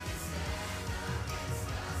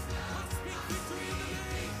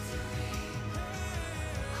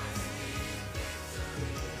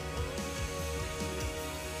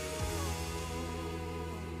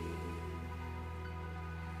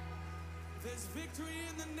There's victory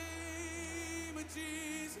in the name of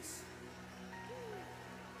Jesus.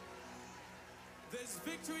 There's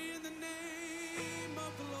victory in the name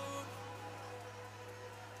of the Lord.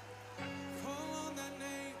 Call on that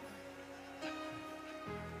name.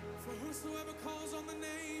 For whosoever calls on the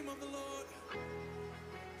name of the Lord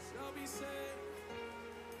shall be saved.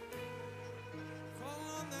 Call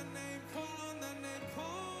on that name, call on that name,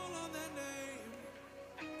 call on that name.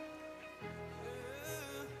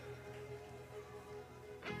 Yeah.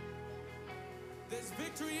 There's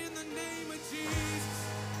victory in the name of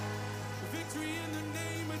Jesus. Victory in the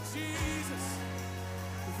name of Jesus.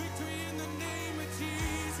 Victory in the name of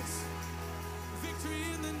Jesus. Victory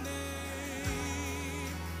in the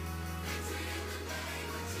name.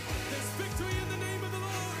 There's victory in the name of the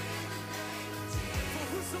Lord. For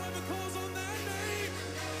whosoever calls on that name.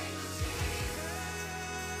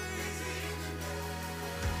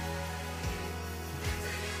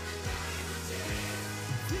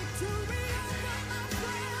 Victory over my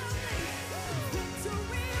family.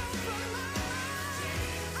 Victory over my life.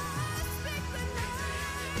 I speak the name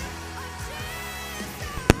of Jesus.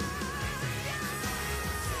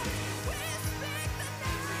 We speak the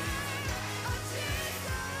name of Jesus.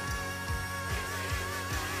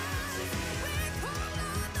 We call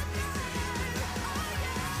on the name.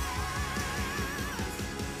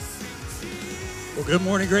 Well, good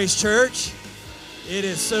morning, Grace Church. It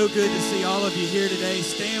is so good to see all of you here today.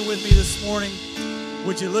 Stand with me this morning.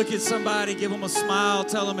 Would you look at somebody, give them a smile,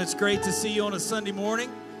 tell them it's great to see you on a Sunday morning?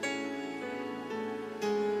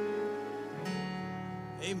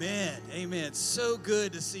 Amen. Amen. It's so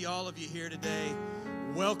good to see all of you here today.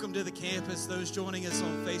 Welcome to the campus. Those joining us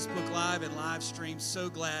on Facebook Live and live stream, so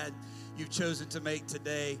glad you've chosen to make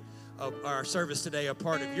today, our service today, a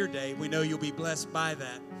part of your day. We know you'll be blessed by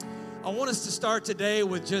that. I want us to start today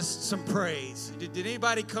with just some praise. Did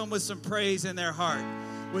anybody come with some praise in their heart,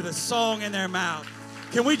 with a song in their mouth?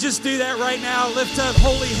 Can we just do that right now? Lift up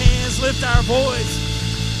holy hands, lift our voice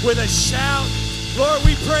with a shout. Lord,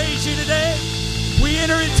 we praise you today. We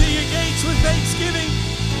enter into your gates with thanksgiving.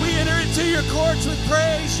 We enter into your courts with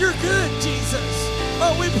praise. You're good, Jesus.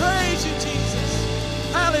 Oh, we praise you, Jesus.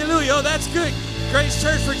 Hallelujah. Oh, that's good. Grace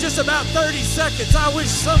Church, for just about 30 seconds, I wish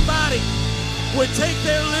somebody would take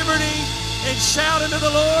their liberty and shout unto the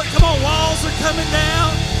Lord. Come on, walls are coming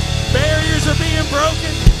down. Barriers are being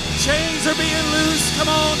broken. Chains are being loosed. Come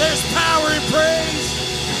on, there's power in praise.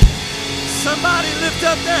 Somebody lift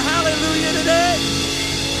up their hallelujah today.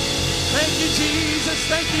 Thank you, Jesus.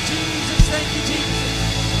 Thank you, Jesus. Thank you, Jesus.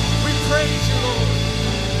 We praise you, Lord.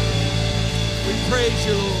 We praise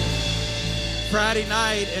you, Lord. Friday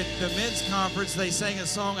night at the men's conference, they sang a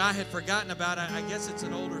song I had forgotten about. I guess it's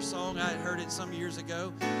an older song. I had heard it some years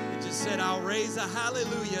ago. It just said, I'll raise a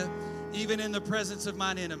hallelujah even in the presence of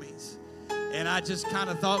mine enemies. And I just kind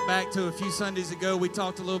of thought back to a few Sundays ago. We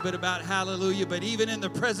talked a little bit about hallelujah, but even in the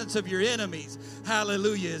presence of your enemies,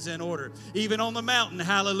 hallelujah is in order. Even on the mountain,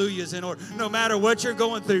 hallelujah is in order. No matter what you're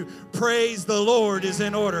going through, praise the Lord is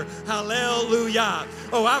in order. Hallelujah.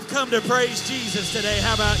 Oh, I've come to praise Jesus today.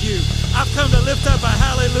 How about you? I've come to lift up a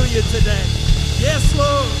hallelujah today. Yes,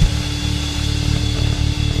 Lord.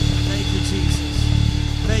 Thank you, Jesus.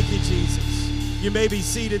 Thank you, Jesus. You may be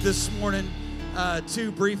seated this morning.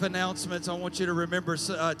 Two brief announcements. I want you to remember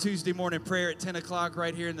Tuesday morning prayer at 10 o'clock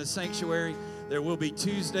right here in the sanctuary. There will be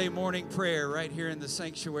Tuesday morning prayer right here in the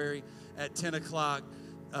sanctuary at 10 o'clock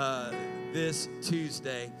this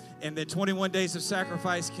Tuesday. And then 21 Days of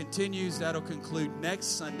Sacrifice continues. That'll conclude next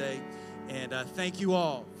Sunday. And thank you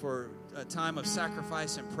all for a time of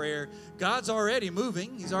sacrifice and prayer. God's already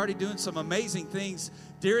moving. He's already doing some amazing things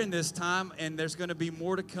during this time, and there's going to be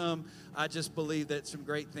more to come. I just believe that some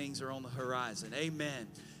great things are on the horizon. Amen.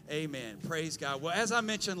 Amen. Praise God. Well, as I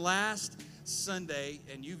mentioned last Sunday,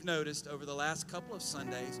 and you've noticed over the last couple of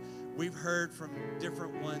Sundays, we've heard from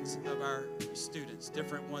different ones of our students,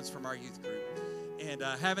 different ones from our youth group. And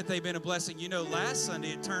haven't they been a blessing? You know, last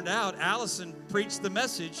Sunday it turned out Allison preached the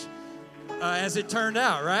message as it turned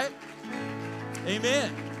out, right?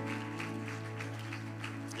 Amen.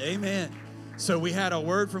 Amen. So we had a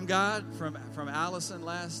word from God from Allison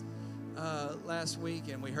last week,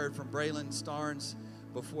 and we heard from Braylon Starnes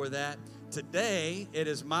before that. Today, it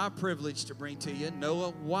is my privilege to bring to you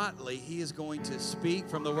Noah Watley. He is going to speak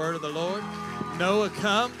from the word of the Lord. Noah,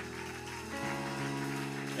 come.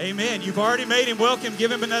 Amen. You've already made him welcome.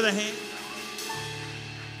 Give him another hand.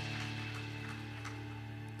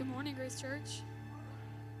 Good morning, Grace Church.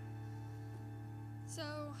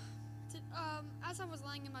 So, as I was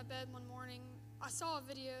laying in my bed one morning, I saw a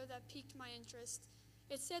video that piqued my interest.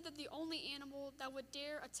 It said that the only animal that would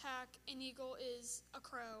dare attack an eagle is a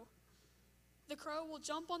crow. the crow will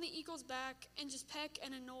jump on the eagle's back and just peck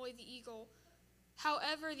and annoy the eagle.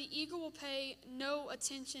 However, the eagle will pay no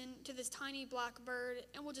attention to this tiny black bird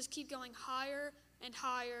and will just keep going higher and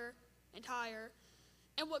higher and higher.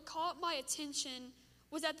 And what caught my attention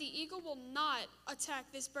was that the eagle will not attack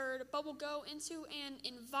this bird, but will go into an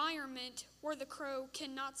environment where the crow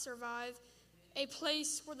cannot survive, a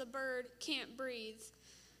place where the bird can't breathe.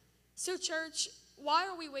 So, church, why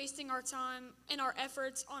are we wasting our time and our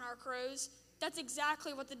efforts on our crows? That's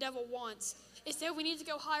exactly what the devil wants. Instead, we need to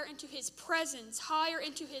go higher into his presence, higher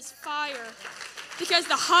into his fire. Because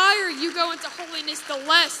the higher you go into holiness, the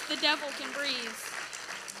less the devil can breathe.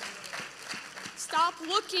 Stop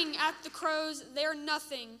looking at the crows. They're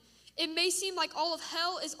nothing. It may seem like all of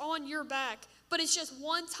hell is on your back, but it's just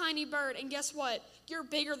one tiny bird. And guess what? You're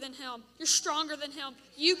bigger than him. You're stronger than him.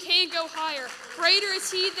 You can go higher. Greater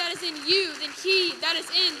is he that is in you than he that is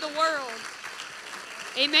in the world.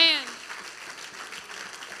 Amen.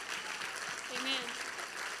 Amen.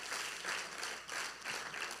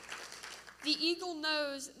 The eagle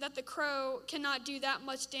knows that the crow cannot do that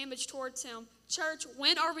much damage towards him. Church,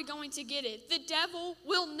 when are we going to get it? The devil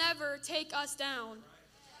will never take us down.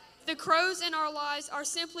 The crows in our lives are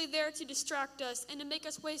simply there to distract us and to make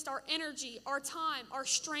us waste our energy, our time, our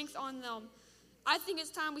strength on them. I think it's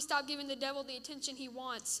time we stop giving the devil the attention he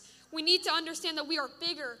wants. We need to understand that we are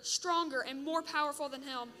bigger, stronger, and more powerful than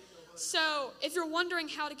him. So, if you're wondering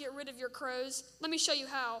how to get rid of your crows, let me show you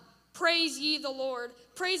how. Praise ye the Lord.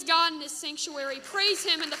 Praise God in his sanctuary. Praise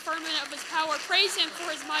him in the firmament of his power. Praise him for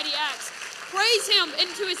his mighty acts. Praise him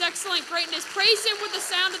into his excellent greatness. Praise him with the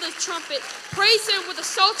sound of the trumpet. Praise him with the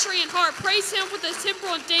psaltery and harp. Praise him with the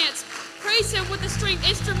timbrel and dance. Praise him with the stringed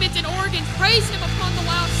instruments and organs. Praise him upon the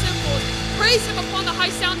loud cymbals. Praise him upon the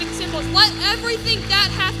high-sounding cymbals. Let everything that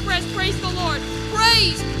hath breath praise the Lord.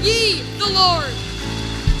 Praise ye the Lord.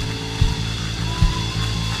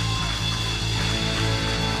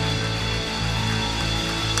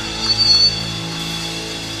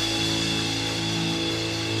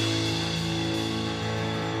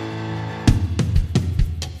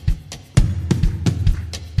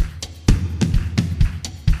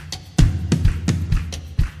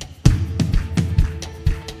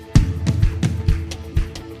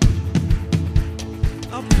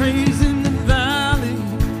 Praise in the valley,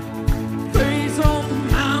 praise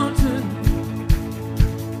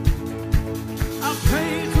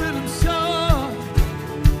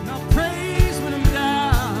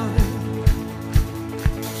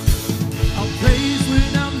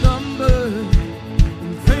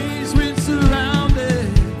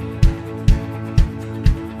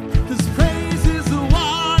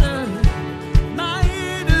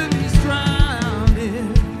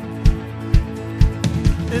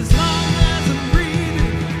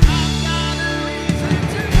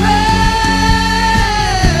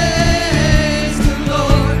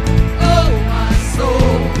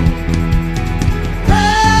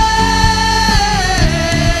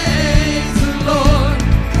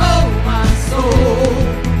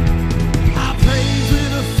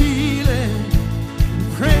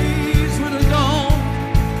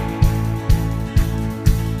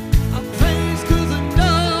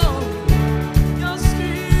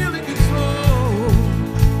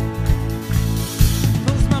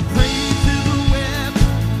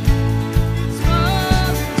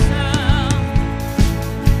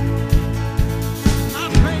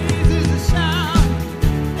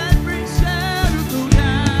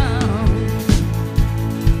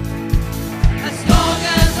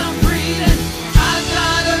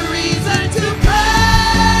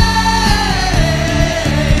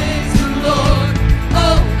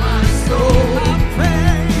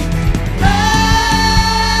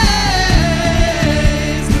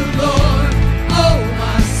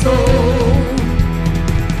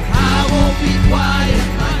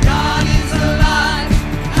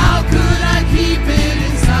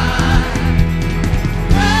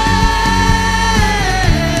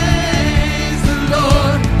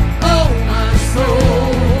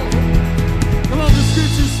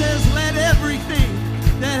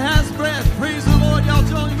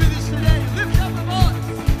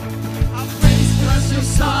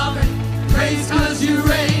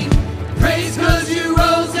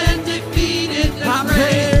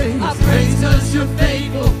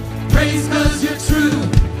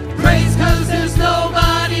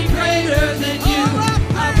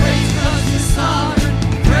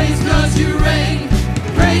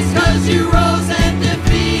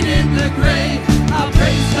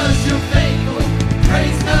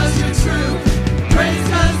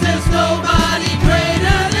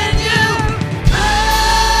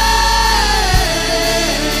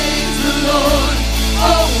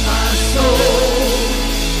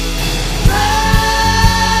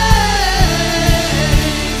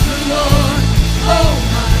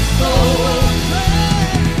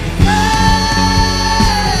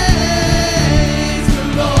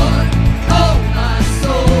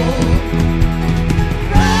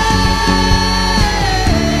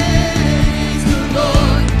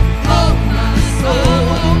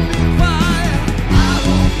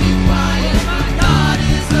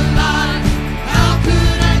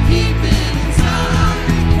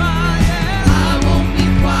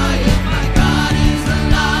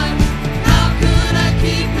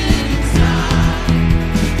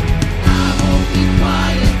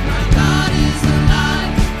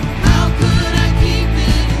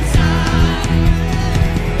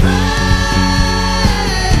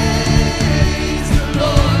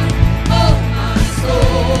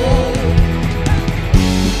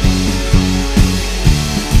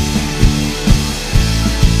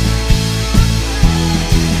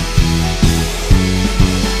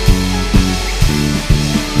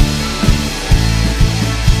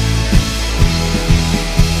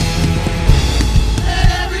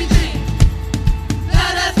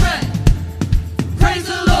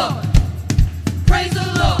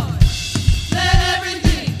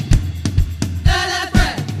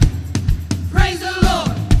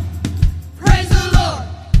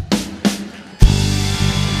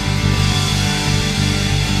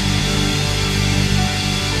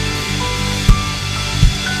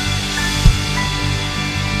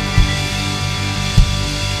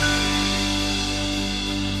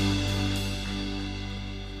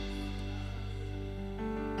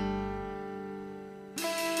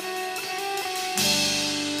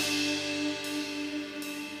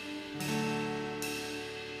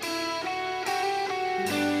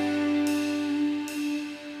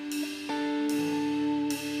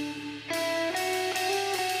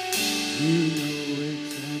You know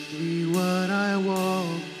exactly what I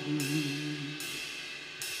walk through.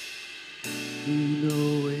 You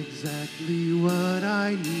know exactly what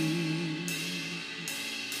I need.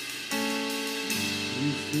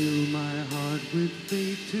 You fill my heart with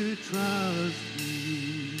faith to trust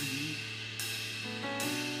you.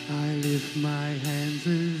 I lift my hands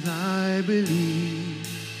as I believe.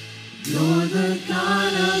 You're the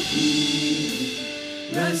God of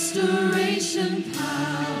healing, restoration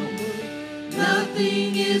power.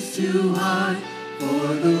 Nothing is too hard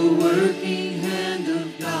for the working hand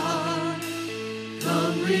of God.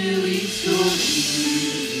 Come release your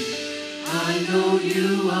healing. I know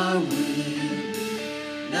you are willing.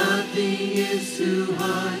 Nothing is too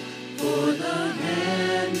hard for the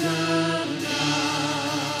hand of God.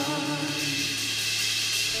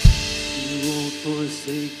 You won't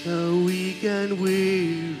forsake the weak and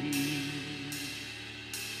weary.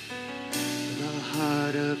 The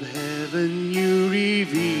heart of heaven you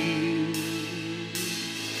reveal.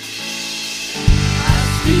 I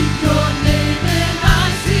speak your name and I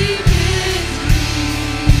see victory.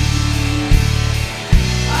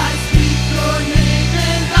 I speak your name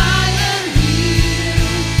and I am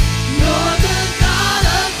healed. You're the God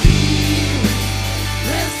of healing,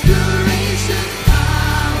 restoration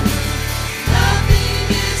power. Nothing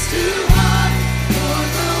is too hard for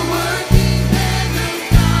the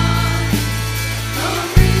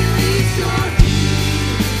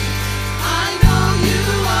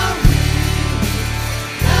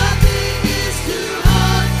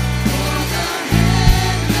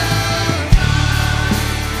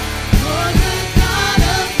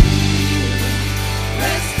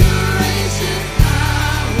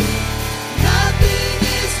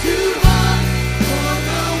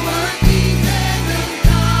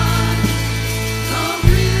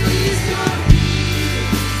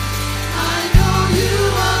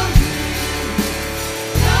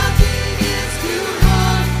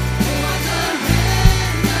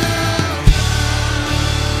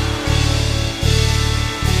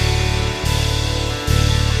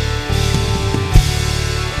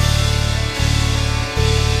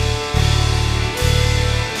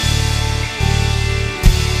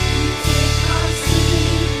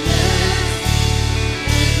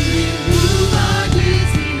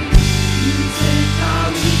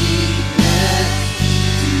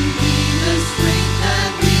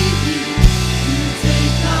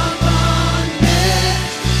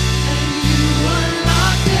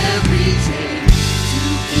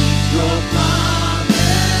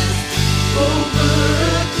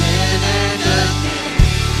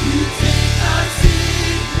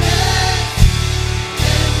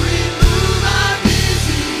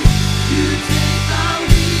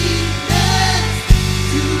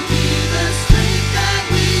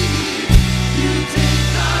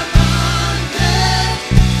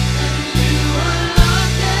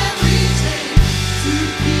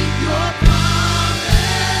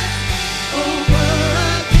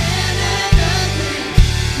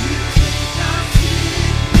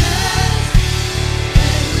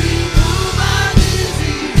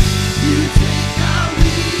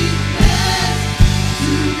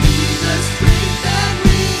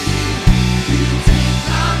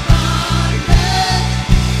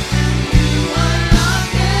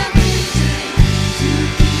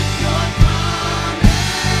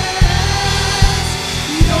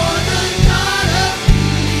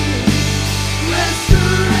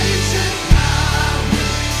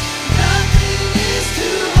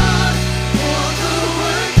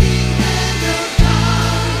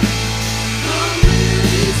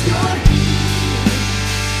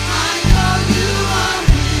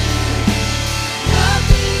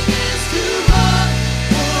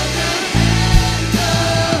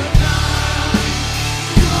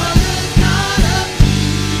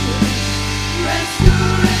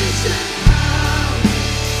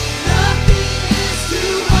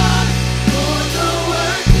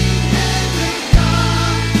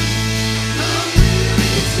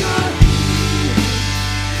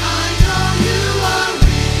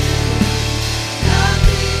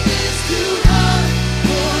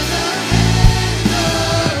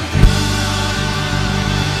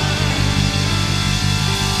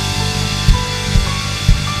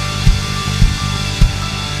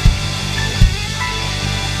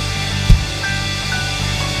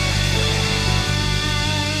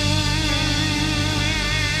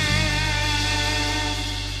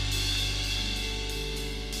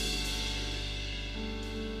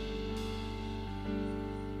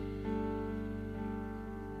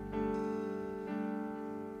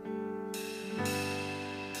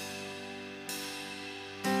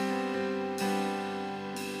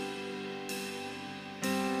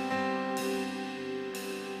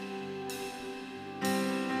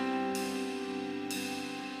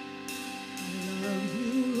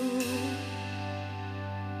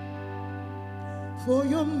For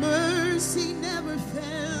your mercy never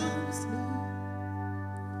fails me.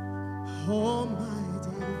 All my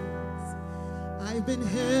days I've been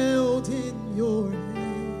held in your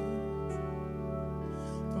hands.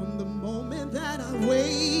 From the moment that I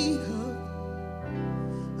wake up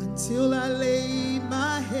until I lay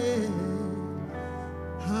my head,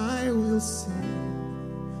 I will sing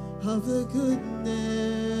of the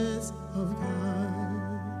goodness of God.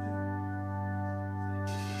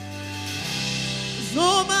 'Cause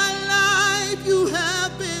all my life you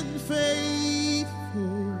have been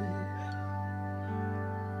faithful.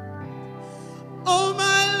 All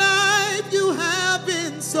my life you have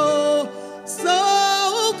been so,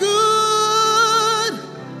 so good.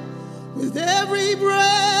 With every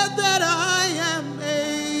breath that I am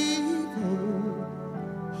able,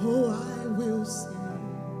 oh, I will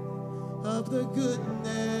sing of the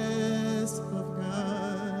goodness of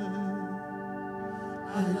God.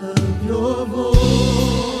 I love your voice.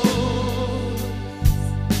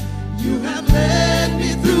 You have led me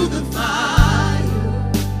through the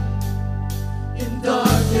fire in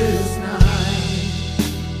darkest night.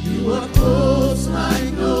 You are close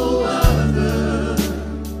like no other.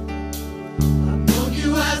 I've known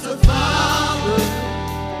you as a father.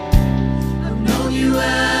 I've known you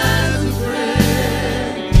as a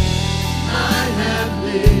friend. I have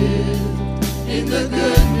lived in the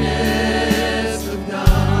goodness of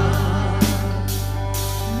God.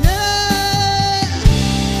 Yeah.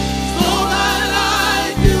 All my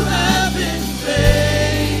life you have been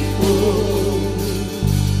faithful.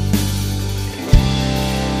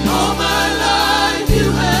 All my life you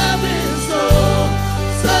have been so,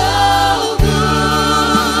 so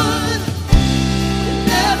good. In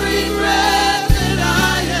every breath that I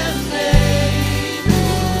am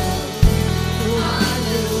able, I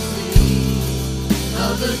will sing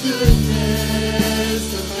of the goodness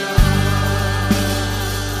of God.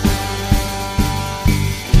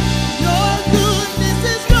 Your goodness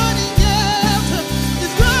is running after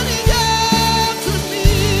me.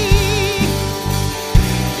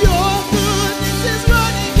 Your goodness is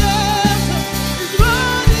running after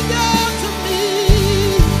me.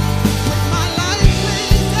 When my life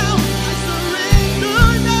lays down, I surrender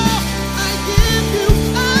now. I give you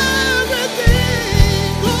everything,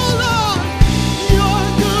 oh Lord. Your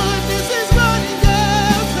goodness is running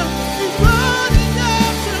after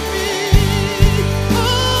me. Oh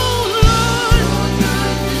Lord, your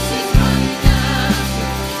goodness is running after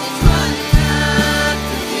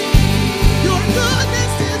me. Your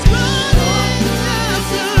goodness is running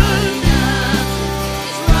after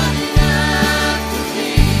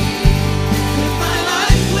me. With my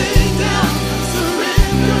life laid down,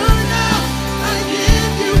 surrender now. I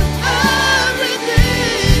give you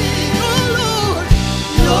everything, oh Lord.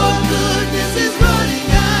 Your goodness is running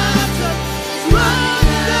after me.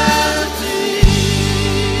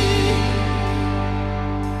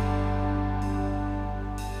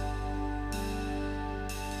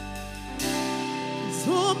 'Cause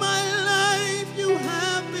all my life you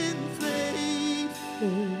have been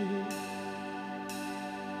faithful.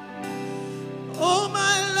 All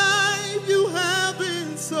my life you have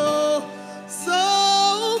been so,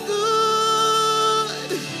 so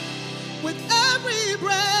good. With every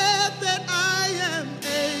breath that I am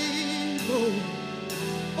able,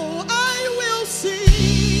 oh, I will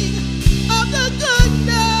sing of the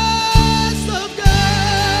goodness of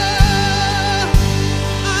God.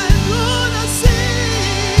 I'm gonna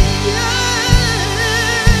sing, yeah.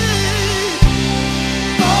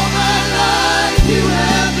 All my life you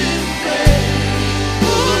have been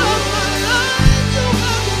faithful. All my life you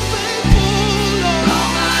have been faithful, Lord. All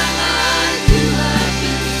my life you have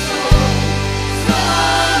been so, so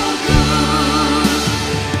good.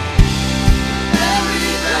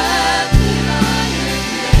 Every breath that I am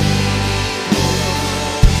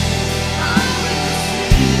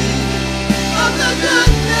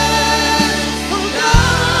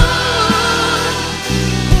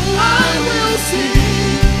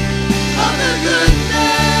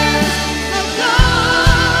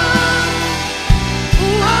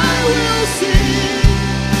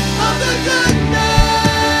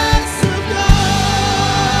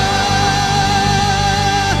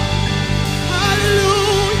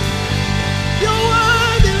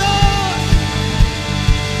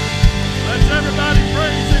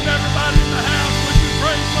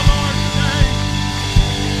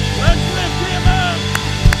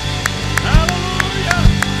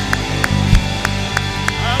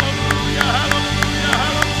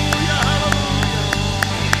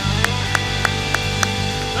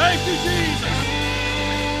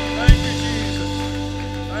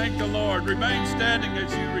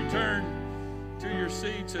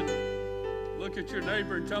seats and look at your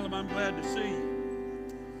neighbor and tell them, I'm glad to see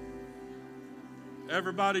you.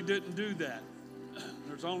 Everybody didn't do that.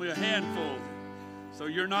 There's only a handful. So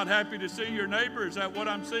you're not happy to see your neighbor? Is that what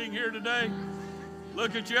I'm seeing here today?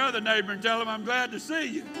 Look at your other neighbor and tell him, I'm glad to see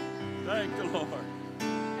you. Thank the Lord.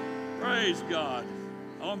 Praise God.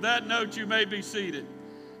 On that note, you may be seated.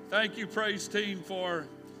 Thank you, praise team, for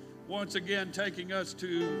once again taking us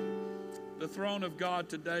to the throne of God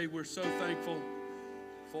today. We're so thankful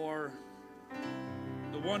for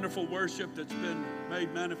the wonderful worship that's been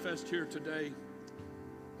made manifest here today.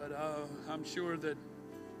 But I'm sure that,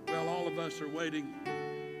 well, all of us are waiting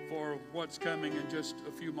for what's coming in just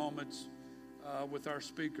a few moments with our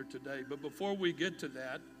speaker today. But before we get to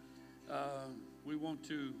that, we want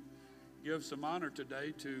to give some honor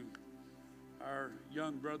today to our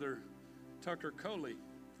young brother, Tucker Coley.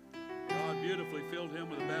 God beautifully filled him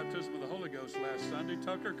with the baptism of the Holy Ghost last Sunday.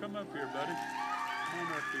 Tucker, come up here, buddy. Come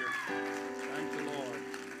on up here. Thank the Lord.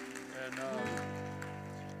 And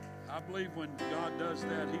I believe when God does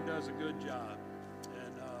that, he does a good job.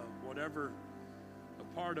 And whatever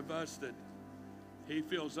a part of us that he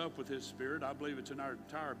fills up with his spirit, I believe it's in our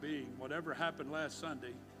entire being. Whatever happened last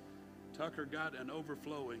Sunday, Tucker got an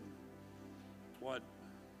overflowing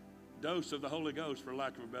dose of the Holy Ghost, for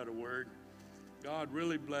lack of a better word. God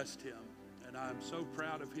really blessed him, and I'm so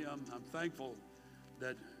proud of him. I'm thankful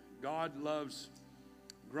that God loves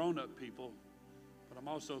grown-up people, but I'm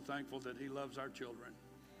also thankful that he loves our children.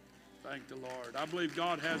 Thank the Lord. I believe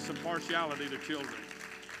God has some partiality to children.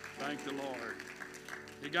 Thank the Lord.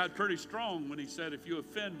 He got pretty strong when he said, if you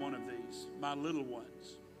offend one of these, my little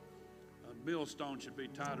ones, a millstone should be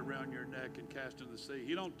tied around your neck and cast into the sea.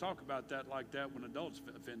 He don't talk about that like that when adults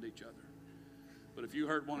offend each other. But if you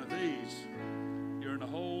hurt one of these, you're in a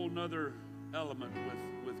whole nother element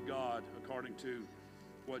with God, according to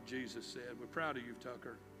what Jesus said. We're proud of you,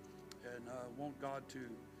 Tucker, and want God to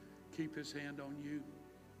keep his hand on you,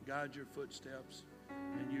 guide your footsteps,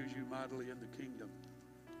 and use you mightily in the kingdom.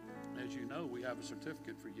 As you know, we have a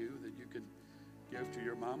certificate for you that you can give to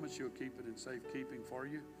your mama. She'll keep it in safekeeping for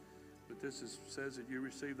you. But this says that you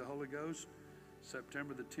received the Holy Ghost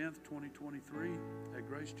September the 10th, 2023 at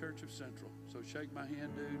Grace Church of Central. So shake my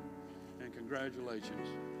hand, dude, and congratulations.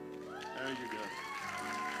 There you go.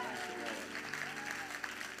 Thank the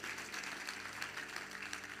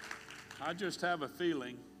Lord. I just have a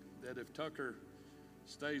feeling that if Tucker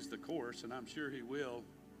stays the course, and I'm sure he will,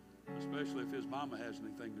 especially if his mama has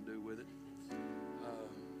anything to do with it,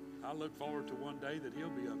 I look forward to one day that he'll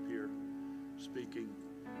be up here speaking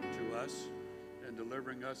to us and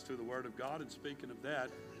delivering us to the Word of God. And speaking of that,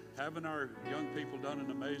 haven't our young people done an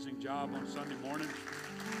amazing job on Sunday morning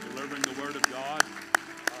delivering the Word of God?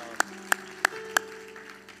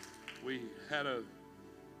 We had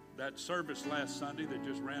that service last Sunday that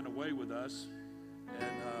just ran away with us,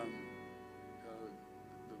 and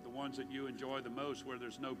the ones that you enjoy the most where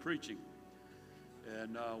there's no preaching,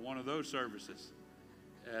 and one of those services.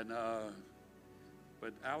 And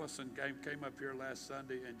but Allison came up here last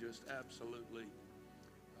Sunday and just absolutely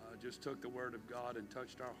just took the Word of God and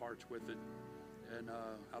touched our hearts with it. And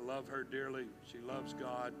I love her dearly. She loves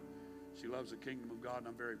God. She loves the kingdom of God, and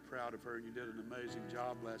I'm very proud of her. And you did an amazing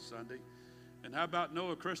job last Sunday. And how about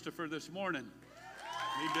Noah Christopher this morning?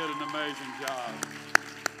 He did an amazing job.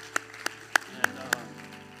 And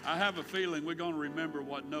I have a feeling we're going to remember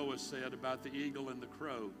what Noah said about the eagle and the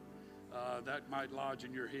crow. That might lodge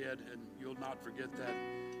in your head, and you'll not forget that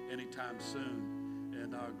anytime soon.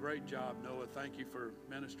 And great job, Noah. Thank you for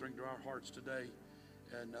ministering to our hearts today.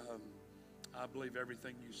 And I believe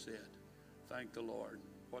everything you said. Thank the Lord.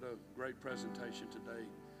 What a great presentation today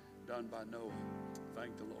done by Noah.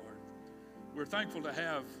 Thank the Lord. We're thankful to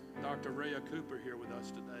have Dr. Rhea Cooper here with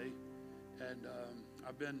us today. And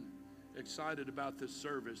I've been excited about this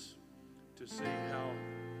service to see how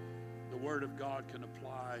the Word of God can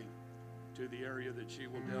apply to the area that she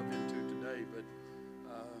will delve into today. But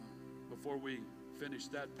before we finish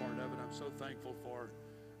that part of it, I'm so thankful for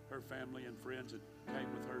her family and friends that came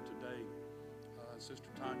with her today. Sister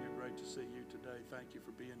Tanya, great to see you today. Thank you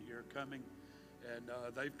for being here, coming. And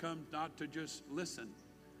they've come not to just listen,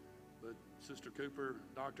 but Sister Cooper,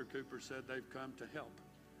 Dr. Cooper said they've come to help.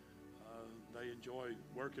 They enjoy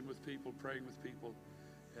working with people, praying with people,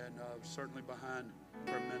 and certainly behind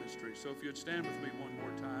her ministry. So if you'd stand with me one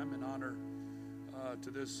more time in honor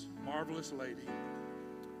to this marvelous lady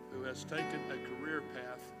who has taken a career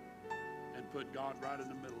path and put God right in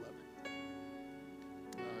the middle of it.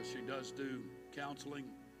 She does do counseling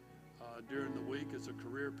during the week as a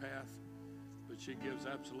career path, but she gives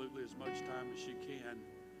absolutely as much time as she can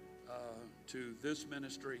to this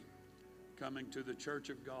ministry, coming to the church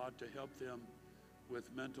of God to help them with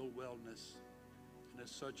mental wellness. And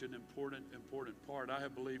it's such an important part. I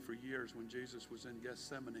have believed for years when Jesus was in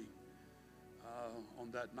Gethsemane, on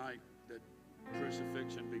that night that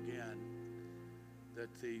crucifixion began, that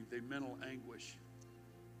the mental anguish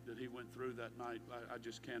that he went through that night, I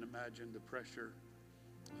just can't imagine the pressure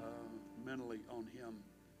mentally on him.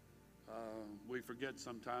 We forget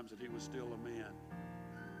sometimes that he was still a man,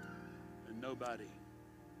 and nobody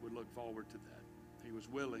would look forward to that. He was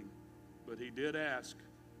willing, but he did ask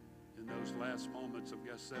in those last moments of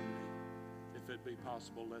Gethsemane, if it be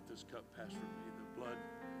possible, let this cup pass from me. The blood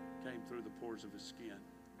came through the pores of his skin.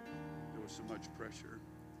 There was so much pressure.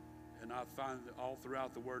 And I find that all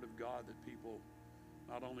throughout the Word of God that people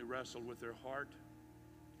not only wrestle with their heart,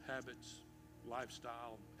 habits,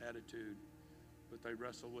 lifestyle, attitude, but they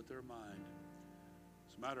wrestle with their mind.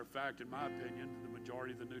 As a matter of fact, in my opinion, the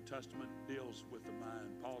majority of the New Testament deals with the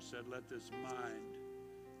mind. Paul said, let this mind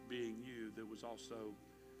be in you that was also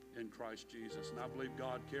in Christ Jesus. And I believe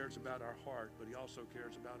God cares about our heart, but he also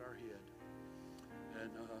cares about our head.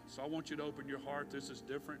 And so I want you to open your heart. This is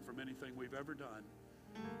different from anything we've ever done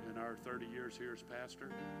in our 30 years here as pastor.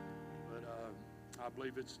 But I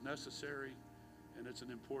believe it's necessary and it's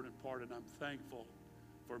an important part. And I'm thankful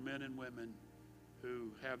for men and women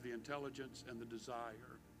who have the intelligence and the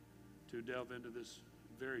desire to delve into this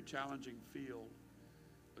very challenging field,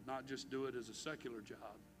 but not just do it as a secular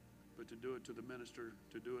job, but to do it to minister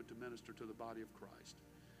to the body of Christ.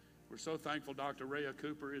 We're so thankful Dr. Rhea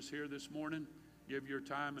Cooper is here this morning. Give your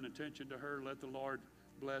time and attention to her. Let the Lord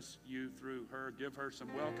bless you through her. Give her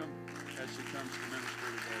some welcome as she comes to minister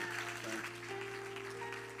today. Thank you.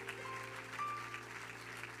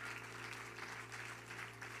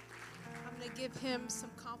 I'm going to give him some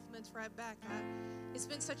compliments right back. It's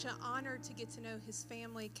been such an honor to get to know his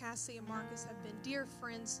family. Cassie and Marcus have been dear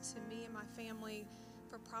friends to me and my family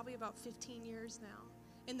for probably about 15 years now.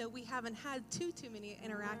 And though we haven't had too many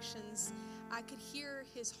interactions, I could hear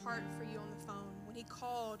his heart for you on the phone. When he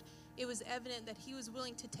called, it was evident that he was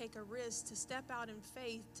willing to take a risk, to step out in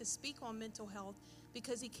faith, to speak on mental health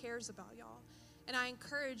because he cares about y'all. And I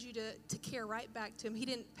encourage you to care right back to him. He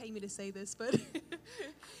didn't pay me to say this, but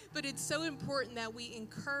but it's so important that we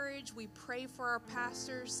encourage, we pray for our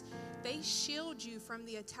pastors. They shield you from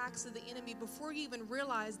the attacks of the enemy before you even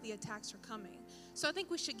realize the attacks are coming. So I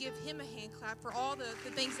think we should give him a hand clap for all the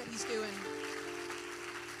things that he's doing.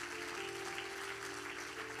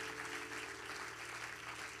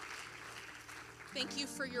 Thank you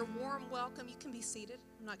for your warm welcome. You can be seated.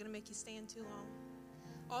 I'm not going to make you stand too long.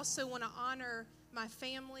 Also want to honor my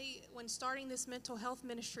family. When starting this mental health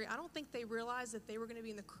ministry, I don't think they realized that they were going to be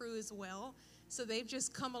in the crew as well. So they've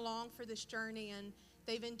just come along for this journey, and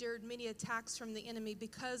they've endured many attacks from the enemy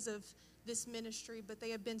because of this ministry, but they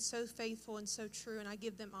have been so faithful and so true, and I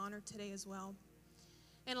give them honor today as well.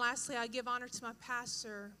 And lastly, I give honor to my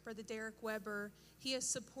pastor, Brother Derek Weber. He has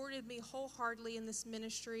supported me wholeheartedly in this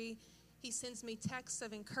ministry. He sends me texts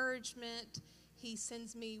of encouragement. He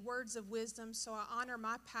sends me words of wisdom. So I honor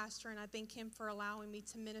my pastor, and I thank him for allowing me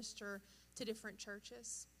to minister to different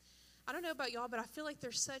churches. I don't know about y'all, but I feel like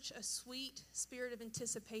there's such a sweet spirit of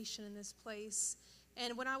anticipation in this place.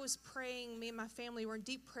 And when I was praying, me and my family were in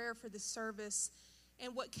deep prayer for this service.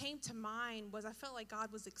 And what came to mind was I felt like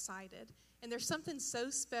God was excited. And there's something so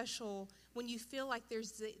special when you feel like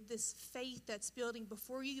there's this faith that's building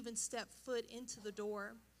before you even step foot into the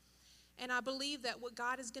door. And I believe that what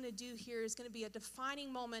God is going to do here is going to be a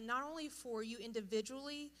defining moment, not only for you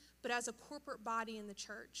individually, but as a corporate body in the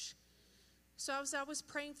church. So as I was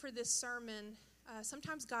praying for this sermon,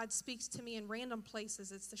 sometimes God speaks to me in random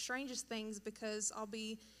places. It's the strangest things because I'll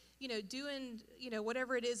be, doing,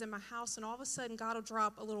 whatever it is in my house, and all of a sudden God will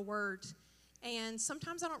drop a little word. And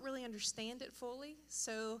sometimes I don't really understand it fully.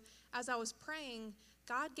 So as I was praying,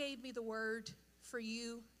 God gave me the word for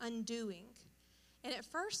you, undoing. And at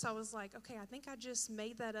first I was like, okay, I think I just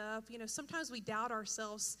made that up. Sometimes we doubt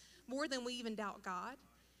ourselves more than we even doubt God.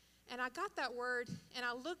 And I got that word, and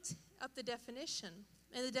I looked up the definition.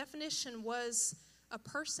 And the definition was a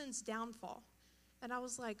person's downfall. And I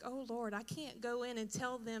was like, oh, Lord, I can't go in and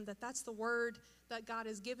tell them that that's the word that God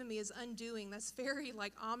has given me is undoing. That's very,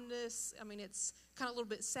 ominous. I mean, it's kind of a little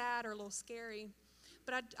bit sad or a little scary.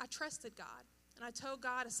 But I trusted God. And I told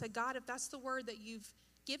God, I said, God, if that's the word that you've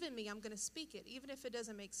given me, I'm going to speak it, even if it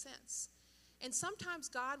doesn't make sense. And sometimes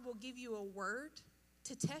God will give you a word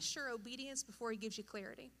to test your obedience before he gives you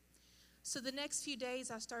clarity. So the next few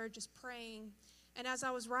days I started just praying. And as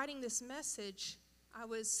I was writing this message, I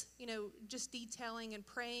was, just detailing and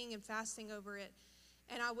praying and fasting over it.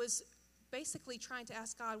 And I was basically trying to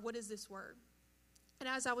ask God, what is this word? And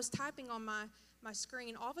as I was typing on my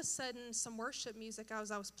screen, all of a sudden some worship music,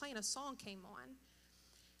 as I was playing, a song came on.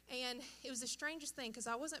 And it was the strangest thing because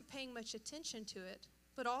I wasn't paying much attention to it.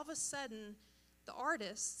 But all of a sudden, the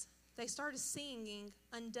artists, they started singing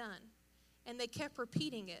Undone. And they kept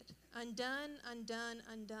repeating it, undone, undone,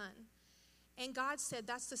 undone. And God said,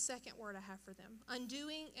 that's the second word I have for them,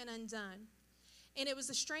 undoing and undone. And it was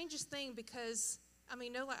the strangest thing because,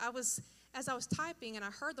 as I was typing and I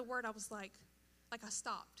heard the word, I was like I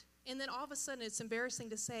stopped. And then all of a sudden, it's embarrassing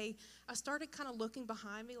to say, I started kind of looking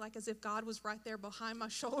behind me, like as if God was right there behind my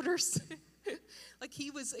shoulders. Like he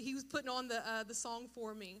was putting on the song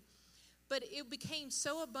for me. But it became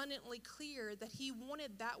so abundantly clear that he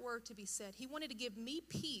wanted that word to be said. He wanted to give me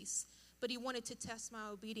peace, but he wanted to test my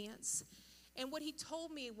obedience. And what he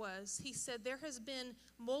told me was, he said, there has been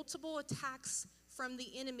multiple attacks from the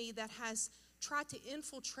enemy that has tried to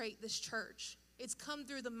infiltrate this church. It's come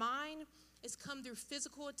through the mind. It's come through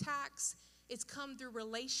physical attacks. It's come through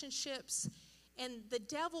relationships. And the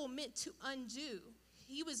devil meant to undo.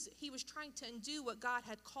 He was trying to undo what God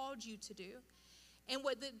had called you to do. And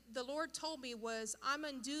what the Lord told me was, I'm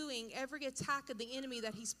undoing every attack of the enemy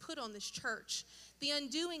that he's put on this church. The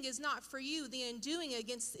undoing is not for you. The undoing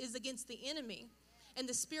is against the enemy and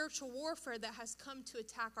the spiritual warfare that has come to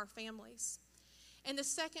attack our families. And the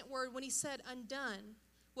second word, when he said undone,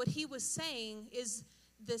 what he was saying is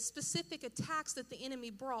the specific attacks that the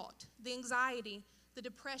enemy brought, the anxiety, the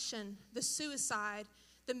depression, the suicide,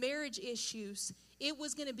 the marriage issues, it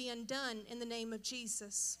was going to be undone in the name of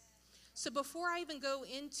Jesus. So before I even go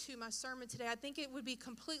into my sermon today, I think it would be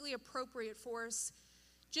completely appropriate for us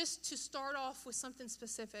just to start off with something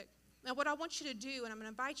specific. Now, what I want you to do, and I'm going to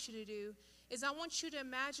invite you to do, is I want you to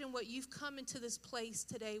imagine what you've come into this place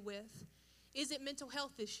today with. Is it mental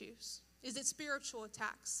health issues? Is it spiritual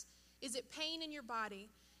attacks? Is it pain in your body?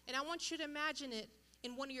 And I want you to imagine it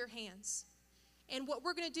in one of your hands. And what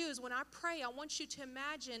we're going to do is when I pray, I want you to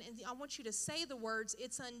imagine and I want you to say the words,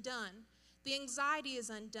 it's undone. The anxiety is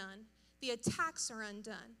undone. The attacks are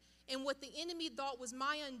undone. And what the enemy thought was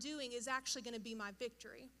my undoing is actually going to be my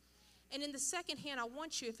victory. And in the second hand, I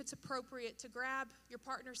want you, if it's appropriate, to grab your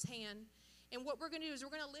partner's hand. And what we're going to do is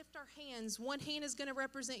we're going to lift our hands. One hand is going to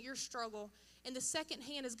represent your struggle, and the second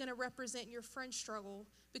hand is going to represent your friend's struggle,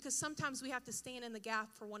 because sometimes we have to stand in the gap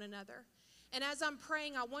for one another. And as I'm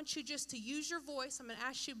praying, I want you just to use your voice. I'm going to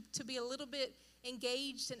ask you to be a little bit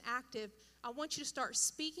engaged and active. I want you to start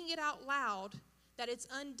speaking it out loud, that it's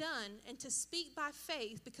undone, and to speak by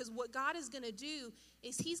faith, because what God is going to do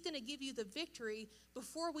is he's going to give you the victory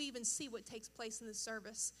before we even see what takes place in the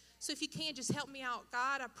service. So if you can, just help me out.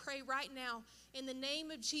 God, I pray right now in the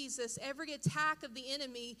name of Jesus, every attack of the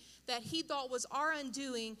enemy that he thought was our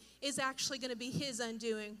undoing is actually going to be his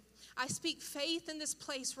undoing. I speak faith in this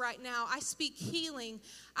place right now. I speak healing.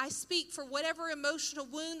 I speak for whatever emotional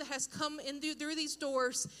wound that has come in through these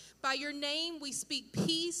doors. By your name, we speak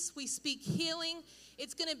peace. We speak healing.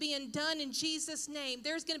 It's going to be undone in Jesus' name.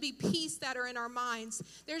 There's going to be peace that are in our minds.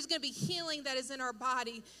 There's going to be healing that is in our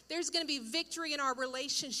body. There's going to be victory in our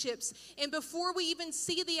relationships. And before we even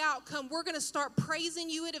see the outcome, we're going to start praising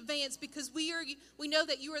you in advance, because we know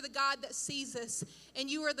that you are the God that sees us, and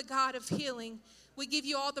you are the God of healing. We give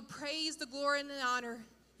you all the praise, the glory, and the honor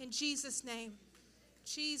in Jesus' name.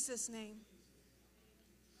 Jesus' name.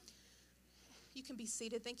 You can be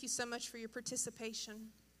seated. Thank you so much for your participation.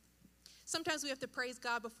 Sometimes we have to praise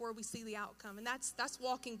God before we see the outcome, and that's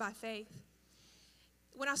walking by faith.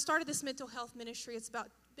 When I started this mental health ministry, it's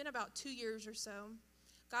been about 2 years or so.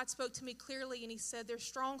 God spoke to me clearly, and he said, there's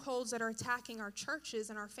strongholds that are attacking our churches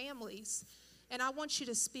and our families, and I want you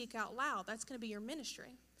to speak out loud. That's going to be your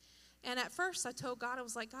ministry. And at first I told God, I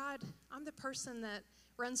was like, God, I'm the person that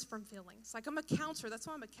runs from feelings. Like, I'm a counselor. That's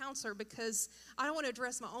why I'm a counselor, because I don't want to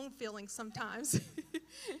address my own feelings sometimes.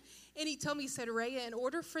 And he told me, he said, Rhea, in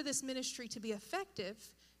order for this ministry to be effective,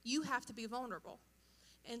 you have to be vulnerable.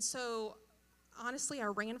 And so, honestly, I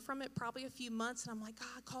ran from it probably a few months, and I'm like,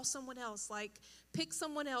 God, call someone else. Like, pick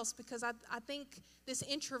someone else, because I think this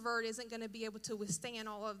introvert isn't going to be able to withstand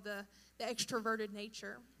all of the extroverted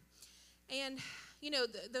nature. And you know,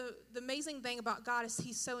 the amazing thing about God is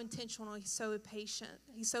he's so intentional. He's so patient.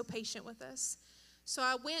 He's so patient with us. So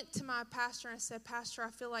I went to my pastor and I said, Pastor,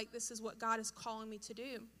 I feel like this is what God is calling me to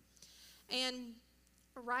do. And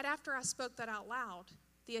right after I spoke that out loud,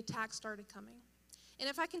 the attacks started coming. And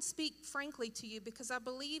if I can speak frankly to you, because I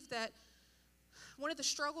believe that one of the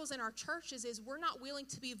struggles in our churches is we're not willing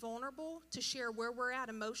to be vulnerable to share where we're at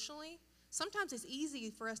emotionally. Sometimes it's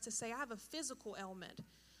easy for us to say, I have a physical ailment.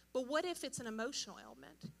 But what if it's an emotional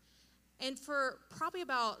ailment? And for probably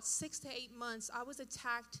about 6 to 8 months, I was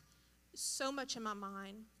attacked so much in my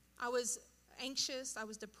mind. I was anxious. I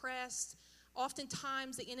was depressed.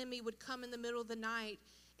 Oftentimes, the enemy would come in the middle of the night,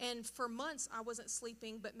 and for months, I wasn't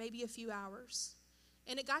sleeping, but maybe a few hours.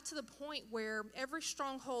 And it got to the point where every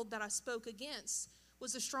stronghold that I spoke against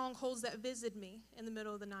was the strongholds that visited me in the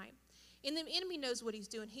middle of the night. And the enemy knows what he's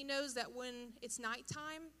doing. He knows that when it's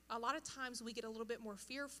nighttime, a lot of times we get a little bit more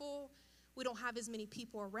fearful. We don't have as many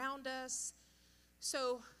people around us.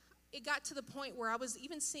 So it got to the point where I was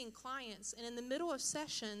even seeing clients, and in the middle of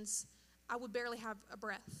sessions, I would barely have a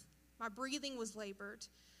breath. My breathing was labored.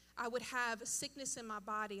 I would have sickness in my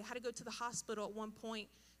body. I had to go to the hospital at one point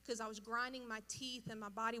because I was grinding my teeth and my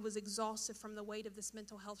body was exhausted from the weight of this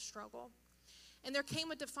mental health struggle. And there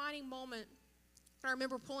came a defining moment. I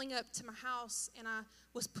remember pulling up to my house, and I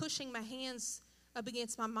was pushing my hands up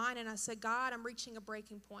against my mind, and I said, God, I'm reaching a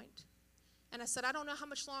breaking point. And I said, I don't know how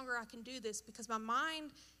much longer I can do this because my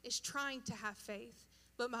mind is trying to have faith,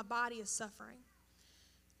 but my body is suffering.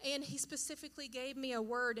 And he specifically gave me a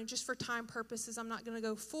word, and just for time purposes, I'm not going to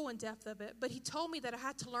go full in depth of it, but he told me that I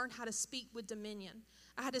had to learn how to speak with dominion.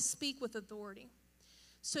 I had to speak with authority.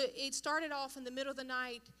 So it started off in the middle of the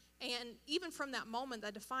night, and even from that moment,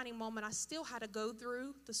 that defining moment, I still had to go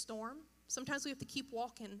through the storm. Sometimes we have to keep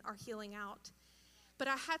walking our healing out. But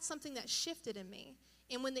I had something that shifted in me.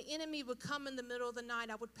 And when the enemy would come in the middle of the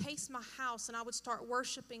night, I would pace my house, and I would start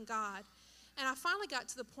worshiping God. And I finally got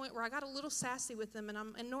to the point where I got a little sassy with him,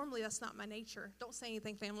 and normally that's not my nature. Don't say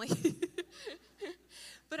anything, family.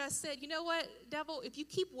 But I said, you know what, devil, if you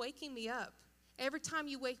keep waking me up, every time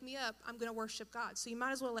you wake me up, I'm going to worship God. So you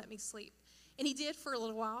might as well let me sleep. And he did for a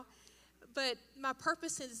little while. But my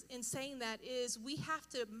purpose in saying that is we have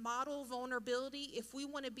to model vulnerability if we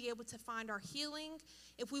want to be able to find our healing,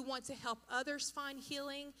 if we want to help others find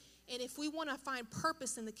healing, and if we want to find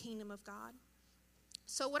purpose in the kingdom of God.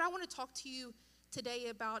 So what I want to talk to you today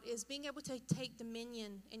about is being able to take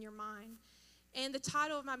dominion in your mind. And the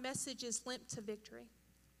title of my message is Limp to Victory.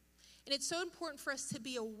 And it's so important for us to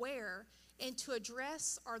be aware and to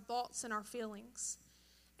address our thoughts and our feelings.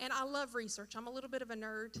 And I love research. I'm a little bit of a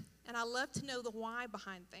nerd, and I love to know the why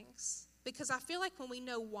behind things. Because I feel like when we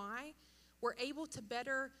know why, we're able to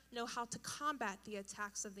better know how to combat the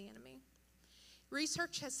attacks of the enemy.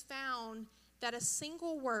 Research has found that a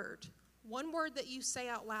single word, one word that you say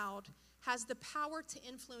out loud, has the power to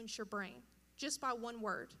influence your brain just by one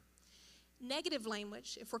word. Negative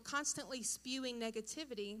language, if we're constantly spewing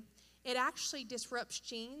negativity, it actually disrupts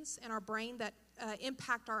genes in our brain that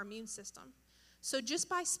impact our immune system. So just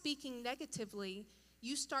by speaking negatively,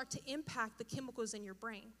 you start to impact the chemicals in your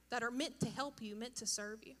brain that are meant to help you, meant to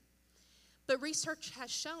serve you. But research has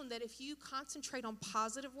shown that if you concentrate on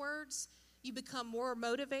positive words, you become more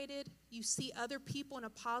motivated, you see other people in a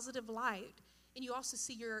positive light, and you also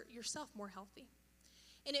see yourself more healthy.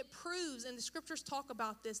 And it proves, and the scriptures talk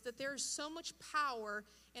about this, that there is so much power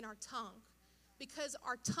in our tongue. Because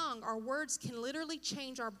our tongue, our words can literally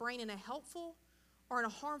change our brain in a helpful or in a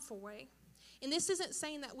harmful way. And this isn't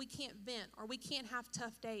saying that we can't vent or we can't have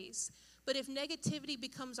tough days. But if negativity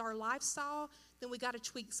becomes our lifestyle, then we got to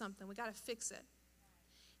tweak something. We got to fix it.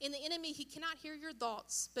 And the enemy, he cannot hear your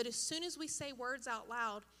thoughts, but as soon as we say words out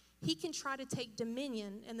loud, he can try to take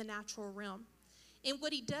dominion in the natural realm. And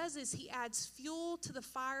what he does is he adds fuel to the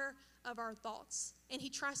fire of our thoughts, and he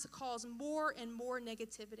tries to cause more and more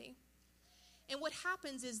negativity. And what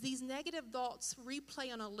happens is these negative thoughts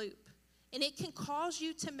replay on a loop, and it can cause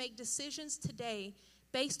you to make decisions today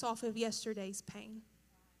based off of yesterday's pain.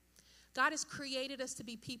 God has created us to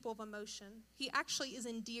be people of emotion. He actually is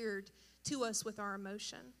endeared to us with our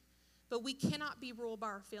emotion. But we cannot be ruled by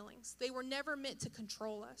our feelings. They were never meant to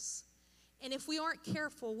control us. And if we aren't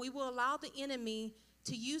careful, we will allow the enemy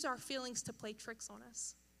to use our feelings to play tricks on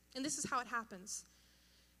us. And this is how it happens.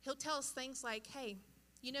 He'll tell us things like, hey,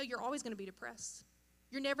 you know, you're always going to be depressed.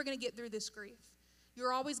 You're never going to get through this grief.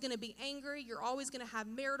 You're always going to be angry. You're always going to have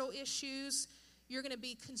marital issues. You're going to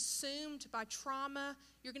be consumed by trauma.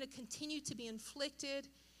 You're going to continue to be inflicted.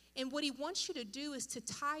 And what he wants you to do is to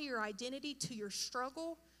tie your identity to your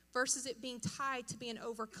struggle versus it being tied to be an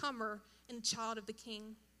overcomer and a child of the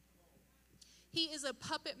King. He is a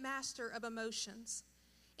puppet master of emotions,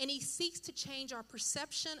 and he seeks to change our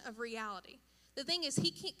perception of reality. The thing is,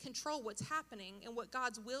 he can't control what's happening and what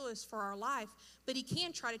God's will is for our life, but he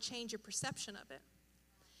can try to change your perception of it.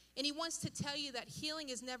 And he wants to tell you that healing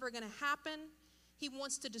is never going to happen. He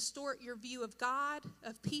wants to distort your view of God,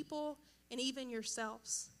 of people, and even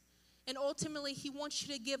yourselves. And ultimately, he wants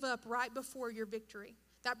you to give up right before your victory.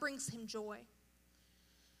 That brings him joy.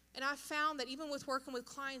 And I've found that even with working with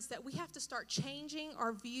clients that we have to start changing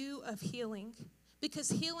our view of healing. Because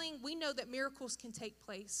healing, we know that miracles can take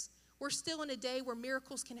place. We're still in a day where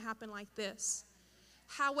miracles can happen like this.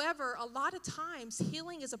 However, a lot of times,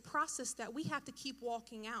 healing is a process that we have to keep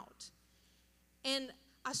walking out. And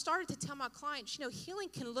I started to tell my clients, healing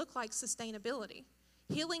can look like sustainability.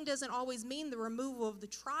 Healing doesn't always mean the removal of the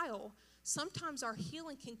trial. Sometimes our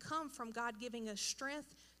healing can come from God giving us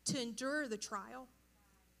strength to endure the trial.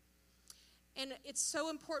 And it's so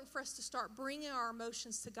important for us to start bringing our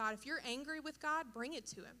emotions to God. If you're angry with God, bring it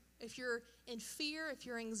to him. If you're in fear, if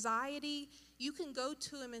you're anxiety, you can go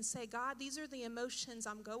to him and say, God, these are the emotions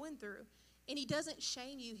I'm going through. And he doesn't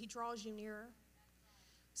shame you. He draws you nearer.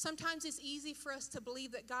 Sometimes it's easy for us to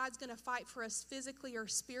believe that God's going to fight for us physically or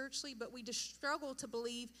spiritually, but we just struggle to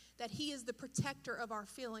believe that he is the protector of our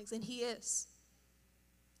feelings, and he is.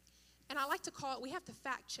 And I like to call it, we have to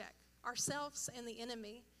fact check ourselves and the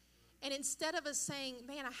enemy. And instead of us saying,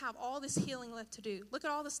 man, I have all this healing left to do. Look at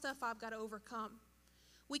all the stuff I've got to overcome.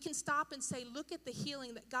 We can stop and say, look at the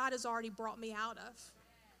healing that God has already brought me out of.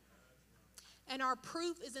 And our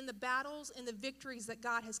proof is in the battles and the victories that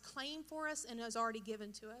God has claimed for us and has already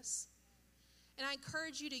given to us. And I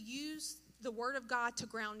encourage you to use the Word of God to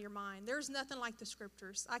ground your mind. There's nothing like the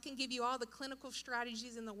Scriptures. I can give you all the clinical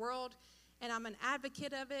strategies in the world, and I'm an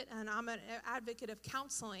advocate of it, and I'm an advocate of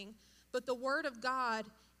counseling. But the Word of God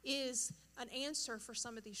is an answer for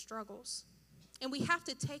some of these struggles. And we have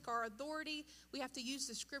to take our authority. We have to use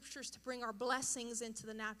the Scriptures to bring our blessings into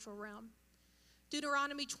the natural realm.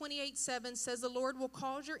 Deuteronomy 28:7 says, the Lord will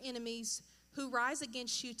cause your enemies who rise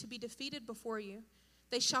against you to be defeated before you.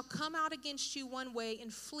 They shall come out against you one way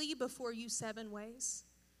and flee before you 7 ways.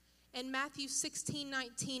 In Matthew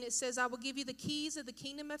 16:19, it says, I will give you the keys of the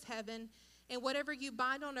kingdom of heaven, and whatever you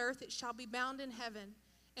bind on earth, it shall be bound in heaven.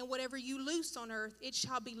 And whatever you loose on earth, it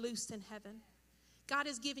shall be loosed in heaven. God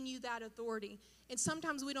has given you that authority. And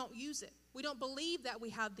sometimes we don't use it. We don't believe that we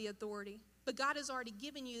have the authority. But God has already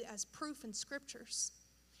given you as proof in Scriptures.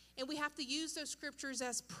 And we have to use those Scriptures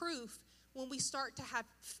as proof when we start to have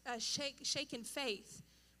shaken faith.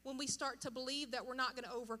 When we start to believe that we're not going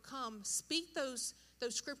to overcome. Speak those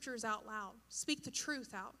Scriptures out loud. Speak the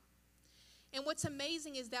truth out. And what's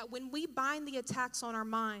amazing is that when we bind the attacks on our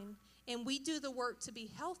mind and we do the work to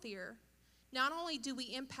be healthier, not only do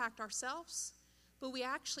we impact ourselves, but we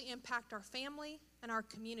actually impact our family and our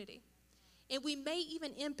community. And we may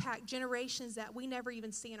even impact generations that we never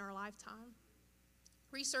even see in our lifetime.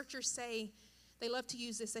 Researchers say, they love to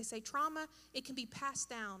use this, they say trauma, it can be passed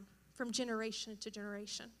down from generation to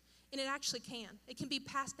generation. And it actually can. It can be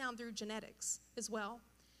passed down through genetics as well.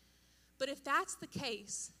 But if that's the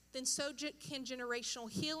case, then so can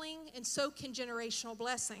generational healing and so can generational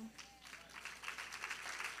blessing.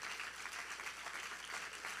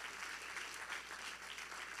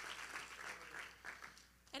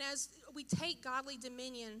 And as we take godly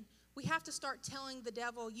dominion, we have to start telling the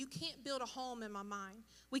devil, you can't build a home in my mind.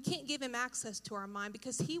 We can't give him access to our mind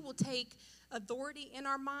because he will take authority in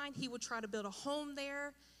our mind. He will try to build a home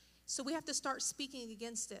there. So we have to start speaking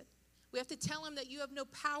against it. We have to tell him that you have no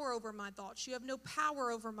power over my thoughts. You have no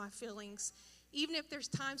power over my feelings. Even if there's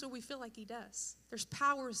times where we feel like he does. There's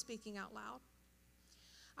power in speaking out loud.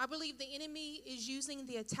 I believe the enemy is using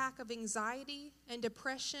the attack of anxiety and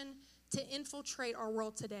depression to infiltrate our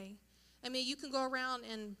world today. I mean, you can go around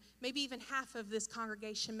and maybe even half of this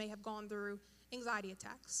congregation may have gone through anxiety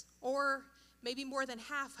attacks. Or maybe more than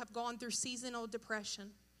half have gone through seasonal depression.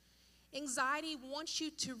 Anxiety wants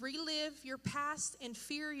you to relive your past and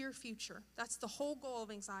fear your future. That's the whole goal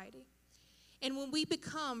of anxiety. And when we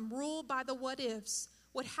become ruled by the what ifs,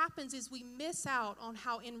 what happens is we miss out on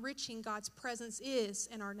how enriching God's presence is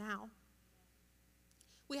in our now.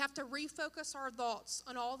 We have to refocus our thoughts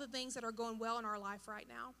on all the things that are going well in our life right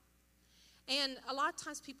now. And a lot of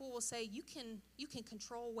times people will say, you can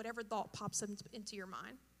control whatever thought pops into your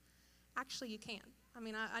mind. Actually, you can't. I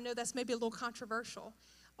mean, I know that's maybe a little controversial.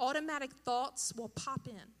 Automatic thoughts will pop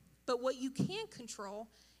in. But what you can control,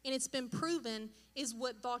 and it's been proven, is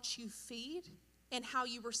what thoughts you feed and how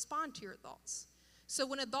you respond to your thoughts. So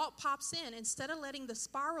when a thought pops in, instead of letting the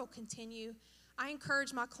spiral continue, I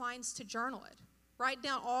encourage my clients to journal it. Write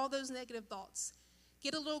down all those negative thoughts.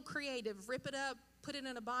 Get a little creative. Rip it up. Put it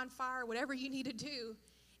in a bonfire, whatever you need to do.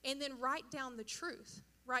 And then write down the truth.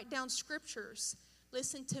 Write down scriptures.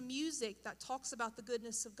 Listen to music that talks about the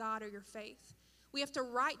goodness of God or your faith. We have to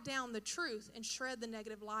write down the truth and shred the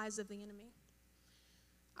negative lies of the enemy.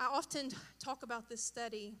 I often talk about this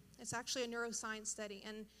study. It's actually a neuroscience study,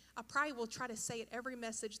 and I probably will try to say it every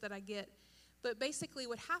message that I get. But basically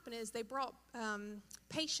what happened is they brought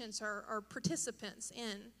patients or participants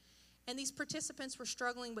in, and these participants were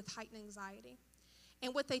struggling with heightened anxiety.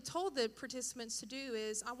 And what they told the participants to do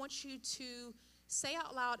is, I want you to say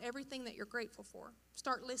out loud everything that you're grateful for.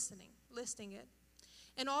 Start listing it.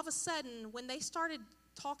 And all of a sudden, when they started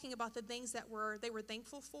talking about the things that they were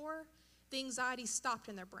thankful for, the anxiety stopped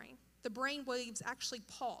in their brain. The brain waves actually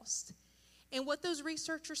paused. And what those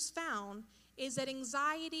researchers found is that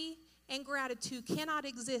anxiety and gratitude cannot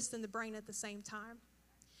exist in the brain at the same time.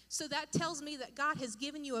 So that tells me that God has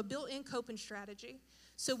given you a built-in coping strategy.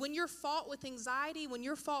 So when you're fought with anxiety, when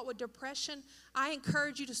you're fought with depression, I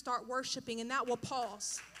encourage you to start worshiping, and that will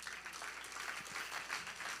pause.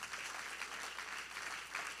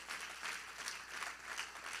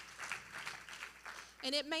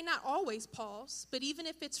 And it may not always pause, but even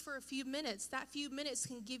if it's for a few minutes, that few minutes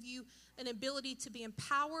can give you an ability to be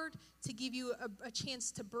empowered, to give you a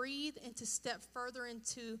chance to breathe and to step further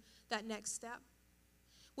into that next step.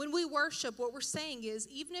 When we worship, what we're saying is,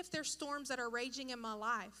 even if there's storms that are raging in my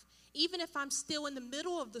life, even if I'm still in the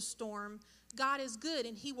middle of the storm, God is good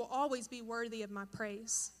and he will always be worthy of my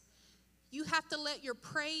praise. You have to let your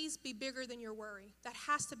praise be bigger than your worry. That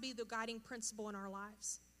has to be the guiding principle in our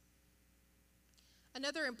lives.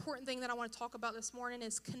 Another important thing that I want to talk about this morning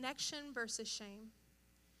is connection versus shame.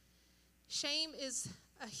 Shame is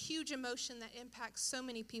a huge emotion that impacts so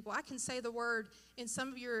many people. I can say the word and some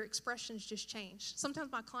of your expressions just change. Sometimes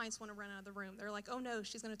my clients want to run out of the room. They're like, oh no,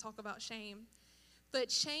 she's going to talk about shame. But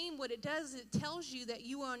shame, what it does, it tells you that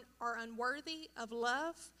you are unworthy of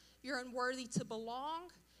love. You're unworthy to belong.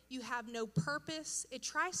 You have no purpose. It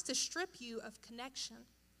tries to strip you of connection.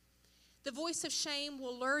 The voice of shame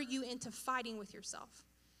will lure you into fighting with yourself.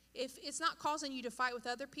 If it's not causing you to fight with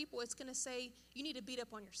other people, it's going to say you need to beat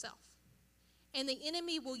up on yourself. And the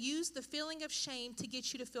enemy will use the feeling of shame to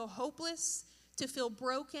get you to feel hopeless, to feel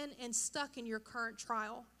broken and stuck in your current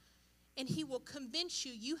trial. And he will convince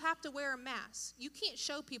you you have to wear a mask. You can't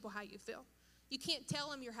show people how you feel. You can't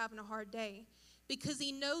tell them you're having a hard day, because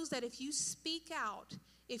he knows that if you speak out,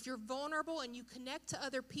 if you're vulnerable and you connect to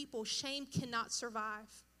other people, shame cannot survive.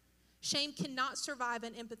 Shame cannot survive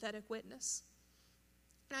an empathetic witness.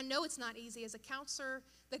 And I know it's not easy. As a counselor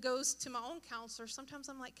that goes to my own counselor, sometimes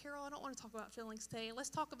I'm like, Carol, I don't want to talk about feelings today. Let's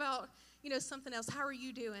talk about, something else. How are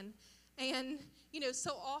you doing? And,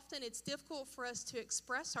 so often it's difficult for us to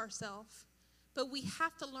express ourselves, but we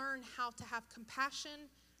have to learn how to have compassion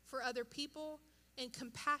for other people and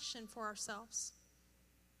compassion for ourselves.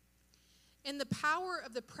 And the power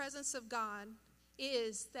of the presence of God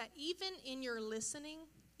is that even in your listening,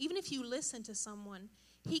 even if you listen to someone,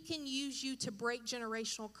 he can use you to break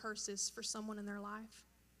generational curses for someone in their life.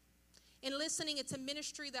 In listening, it's a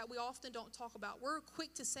ministry that we often don't talk about. We're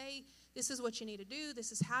quick to say, this is what you need to do,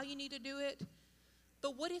 this is how you need to do it.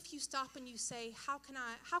 But what if you stop and you say, how can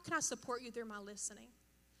I support you through my listening?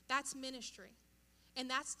 That's ministry. And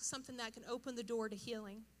that's something that can open the door to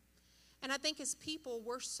healing. And I think as people,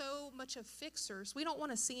 we're so much of fixers. We don't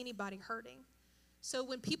want to see anybody hurting. So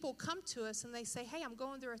when people come to us and they say, hey, I'm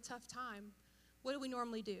going through a tough time, what do we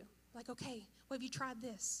normally do? Like, okay, well, have you tried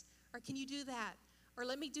this? Or can you do that? Or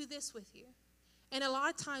let me do this with you. And a lot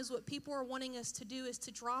of times what people are wanting us to do is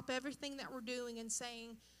to drop everything that we're doing and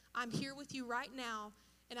saying, I'm here with you right now,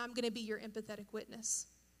 and I'm going to be your empathetic witness.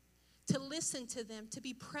 To listen to them, to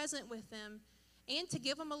be present with them, and to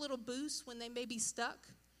give them a little boost when they may be stuck.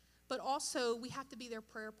 But also, we have to be their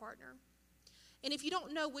prayer partner. And if you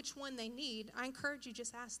don't know which one they need, I encourage you,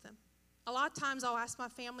 just ask them. A lot of times I'll ask my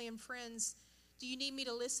family and friends, do you need me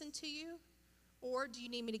to listen to you, or do you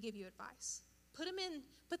need me to give you advice?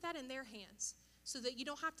 Put that in their hands so that you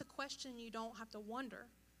don't have to question, you don't have to wonder.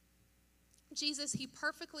 Jesus, he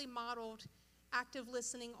perfectly modeled active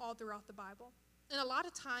listening all throughout the Bible. And a lot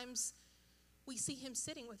of times we see him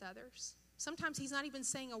sitting with others. Sometimes he's not even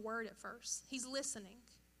saying a word at first. He's listening.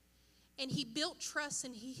 And he built trust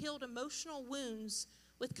and he healed emotional wounds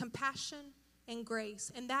with compassion and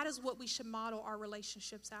grace. And that is what we should model our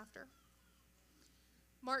relationships after.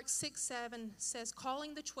 Mark 6:7 says,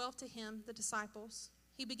 calling the 12 to him, the disciples,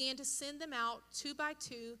 he began to send them out 2 by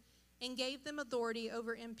 2 and gave them authority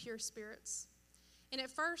over impure spirits. And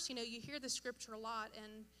at first, you hear the scripture a lot,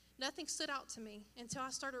 and nothing stood out to me until I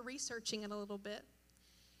started researching it a little bit.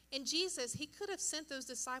 And Jesus, he could have sent those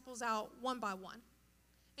disciples out one by one.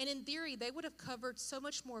 And in theory, they would have covered so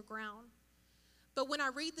much more ground. But when I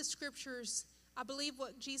read the scriptures, I believe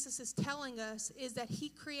what Jesus is telling us is that he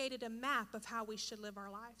created a map of how we should live our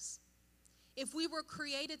lives. If we were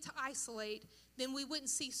created to isolate, then we wouldn't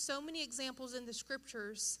see so many examples in the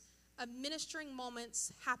scriptures of ministering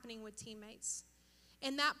moments happening with teammates.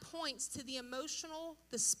 And that points to the emotional,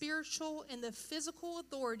 the spiritual, and the physical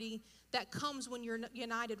authority that comes when you're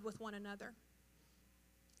united with one another.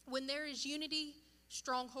 When there is unity,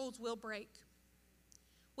 strongholds will break.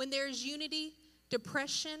 When there is unity,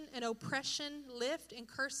 depression and oppression lift, and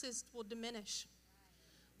curses will diminish.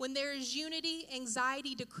 When there is unity,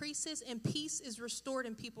 anxiety decreases and peace is restored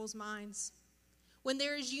in people's minds. When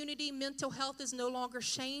there is unity, mental health is no longer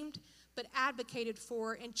shamed but advocated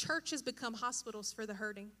for, and churches become hospitals for the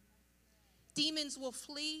hurting. Demons will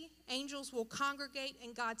flee, angels will congregate,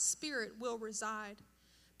 and God's Spirit will reside.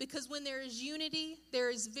 Because when there is unity, there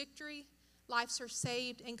is victory, lives are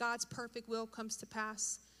saved, and God's perfect will comes to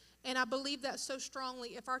pass. And I believe that so strongly.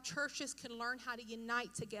 If our churches can learn how to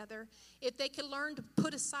unite together, if they can learn to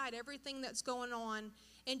put aside everything that's going on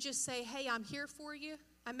and just say, hey, I'm here for you.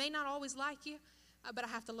 I may not always like you, but I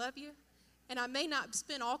have to love you. And I may not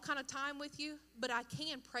spend all kind of time with you, but I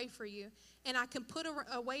can pray for you. And I can put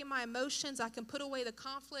away my emotions. I can put away the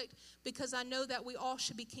conflict because I know that we all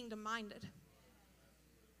should be kingdom-minded.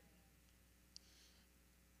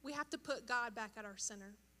 We have to put God back at our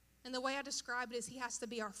center. And the way I describe it is he has to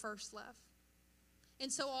be our first love.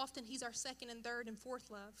 And so often he's our second and third and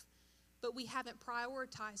fourth love. But we haven't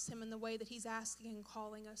prioritized him in the way that he's asking and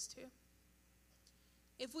calling us to.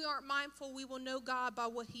 If we aren't mindful, we will know God by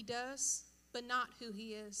what he does, but not who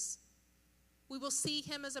he is. We will see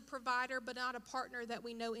him as a provider, but not a partner that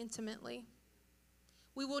we know intimately.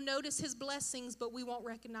 We will notice his blessings, but we won't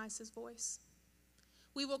recognize his voice.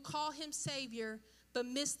 We will call him Savior, but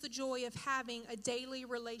miss the joy of having a daily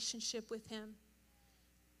relationship with him.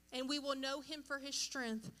 And we will know him for his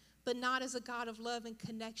strength, but not as a God of love and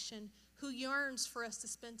connection who yearns for us to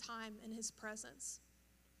spend time in his presence.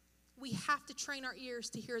 We have to train our ears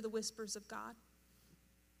to hear the whispers of God.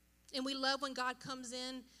 And we love when God comes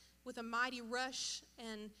in with a mighty rush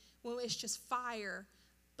and when it's just fire.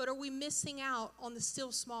 But are we missing out on the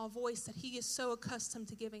still small voice that he is so accustomed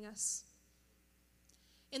to giving us?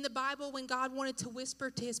 In the Bible, when God wanted to whisper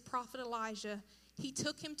to his prophet Elijah, he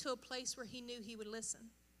took him to a place where he knew he would listen.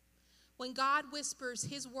 When God whispers,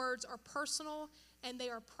 his words are personal and they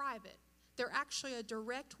are private. They're actually a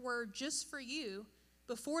direct word just for you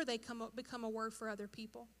before they become a word for other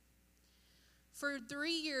people. For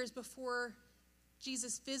 3 years before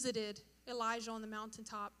Jesus visited Elijah on the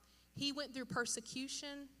mountaintop, he went through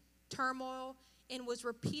persecution, turmoil, and was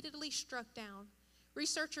repeatedly struck down.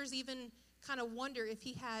 Researchers even kind of wonder if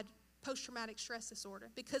he had post-traumatic stress disorder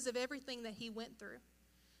because of everything that he went through.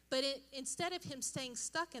 But instead of him staying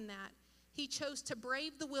stuck in that, he chose to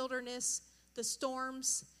brave the wilderness, the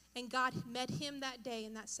storms, and God met him that day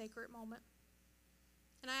in that sacred moment.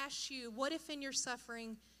 And I ask you, what if in your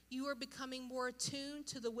suffering you are becoming more attuned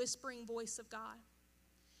to the whispering voice of God?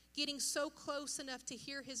 Getting so close enough to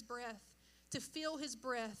hear his breath, to feel his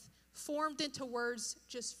breath formed into words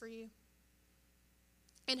just for you.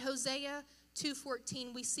 In Hosea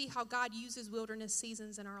 2:14, we see how God uses wilderness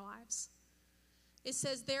seasons in our lives. It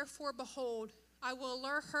says, therefore, behold, I will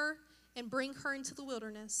allure her and bring her into the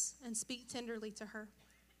wilderness and speak tenderly to her.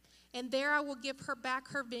 And there I will give her back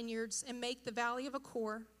her vineyards and make the valley of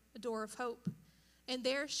Achor a door of hope. And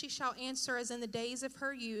there she shall answer as in the days of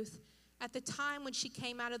her youth, at the time when she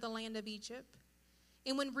came out of the land of Egypt.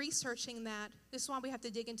 And when researching that, this is why we have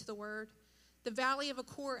to dig into the word. The valley of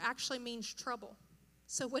Achor actually means trouble.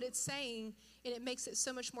 So what it's saying, and it makes it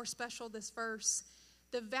so much more special, this verse,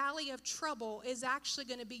 the valley of trouble is actually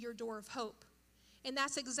going to be your door of hope. And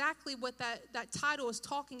that's exactly what that title is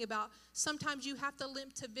talking about. Sometimes you have to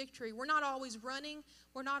limp to victory. We're not always running.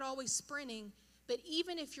 We're not always sprinting. But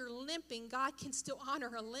even if you're limping, God can still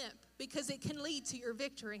honor a limp because it can lead to your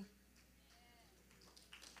victory.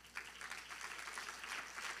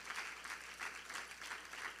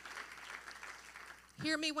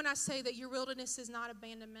 Hear me when I say that your wilderness is not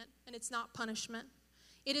abandonment and it's not punishment.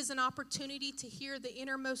 It is an opportunity to hear the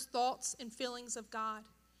innermost thoughts and feelings of God.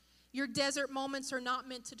 Your desert moments are not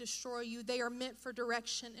meant to destroy you. They are meant for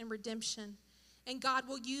direction and redemption. And God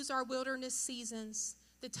will use our wilderness seasons,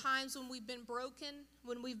 the times when we've been broken,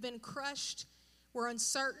 when we've been crushed, we're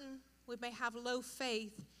uncertain, we may have low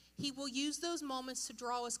faith. He will use those moments to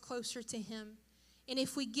draw us closer to him. And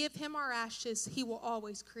if we give him our ashes, he will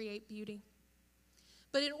always create beauty.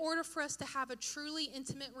 But in order for us to have a truly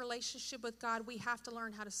intimate relationship with God, we have to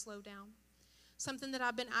learn how to slow down. Something that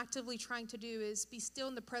I've been actively trying to do is be still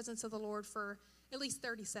in the presence of the Lord for at least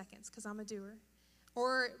 30 seconds, because I'm a doer.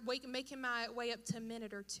 Or making my way up to a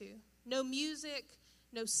minute or two. No music,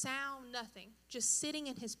 no sound, nothing. Just sitting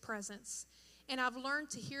in his presence. And I've learned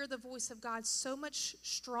to hear the voice of God so much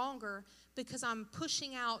stronger because I'm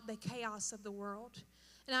pushing out the chaos of the world.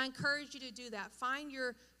 And I encourage you to do that. Find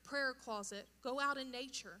your prayer closet. Go out in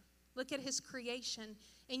nature. Look at his creation.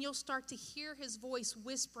 And you'll start to hear his voice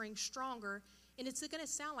whispering stronger. And it's going to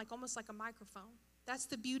sound like almost like a microphone. That's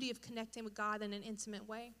the beauty of connecting with God in an intimate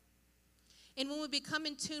way. And when we become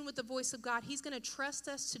in tune with the voice of God, he's going to trust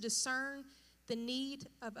us to discern the need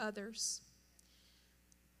of others.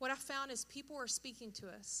 What I found is people are speaking to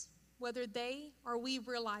us, whether they or we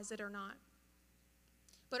realize it or not.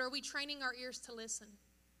 But are we training our ears to listen?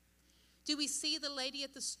 Do we see the lady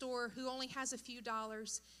at the store who only has a few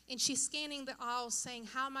dollars and she's scanning the aisles saying,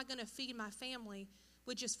 how am I going to feed my family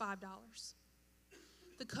with just $5?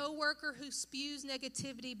 The coworker who spews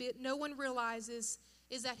negativity but no one realizes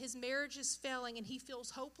is that his marriage is failing and he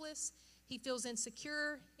feels hopeless, he feels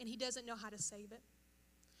insecure, and he doesn't know how to save it.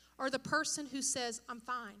 Or the person who says, I'm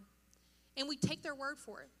fine. And we take their word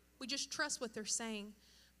for it. We just trust what they're saying.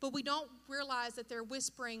 But we don't realize that they're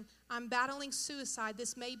whispering, I'm battling suicide.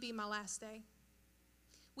 This may be my last day.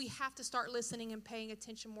 We have to start listening and paying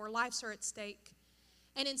attention more. Lives are at stake.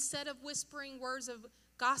 And instead of whispering words of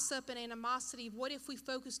gossip and animosity, what if we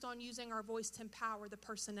focused on using our voice to empower the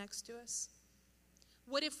person next to us?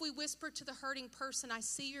 What if we whisper to the hurting person, I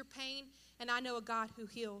see your pain and I know a God who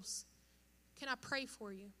heals. Can I pray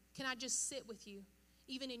for you? Can I just sit with you,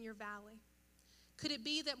 even in your valley? Could it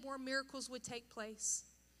be that more miracles would take place?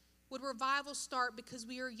 Would revival start because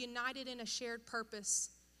we are united in a shared purpose?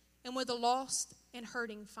 And would the lost and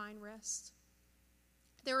hurting find rest?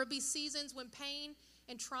 There will be seasons when pain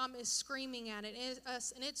and trauma is screaming at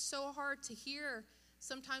us, and it's so hard to hear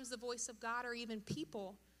sometimes the voice of God or even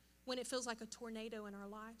people when it feels like a tornado in our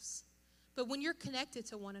lives. But when you're connected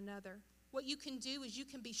to one another, what you can do is you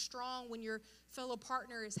can be strong when your fellow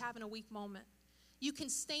partner is having a weak moment. You can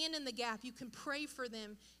stand in the gap, you can pray for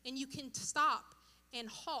them, and you can stop and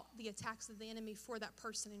halt the attacks of the enemy for that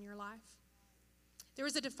person in your life. There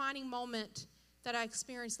was a defining moment that I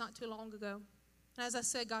experienced not too long ago. And as I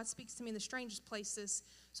said, God speaks to me in the strangest places.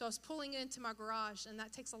 So I was pulling into my garage, and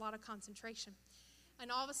that takes a lot of concentration.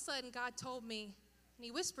 And all of a sudden, God told me, and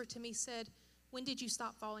he whispered to me, said, when did you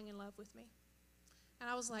stop falling in love with me? And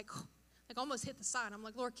I was like almost hit the side. I'm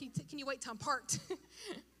like, Lord, can you wait till I'm parked?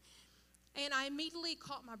 And I immediately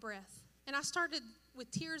caught my breath. And I started with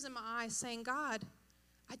tears in my eyes saying, God,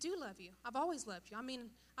 I do love you. I've always loved you. I mean,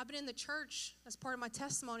 I've been in the church as part of my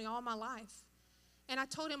testimony all my life. And I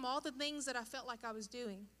told him all the things that I felt like I was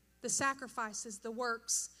doing, the sacrifices, the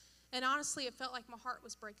works. And honestly, it felt like my heart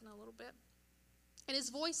was breaking a little bit. And his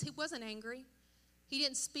voice, he wasn't angry. He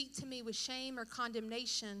didn't speak to me with shame or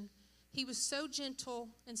condemnation. He was so gentle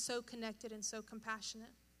and so connected and so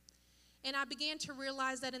compassionate. And I began to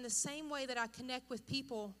realize that in the same way that I connect with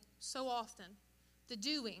people so often, the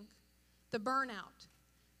doing, the burnout,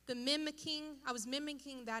 the mimicking, I was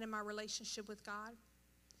mimicking that in my relationship with God.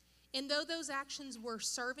 And though those actions were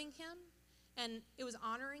serving him and it was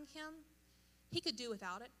honoring him, he could do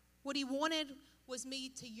without it. What he wanted was me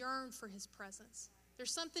to yearn for his presence.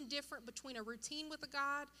 There's something different between a routine with a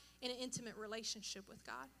God and an intimate relationship with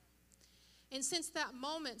God. And since that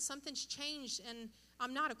moment, something's changed, and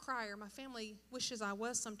I'm not a crier. My family wishes I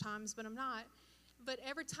was sometimes, but I'm not. But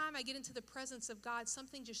every time I get into the presence of God,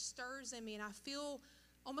 something just stirs in me, and I feel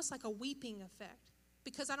almost like a weeping effect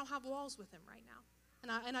because I don't have walls with him right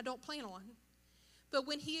now, and I don't plan on. But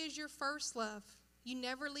when he is your first love, you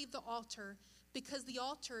never leave the altar because the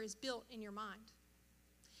altar is built in your mind.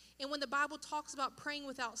 And when the Bible talks about praying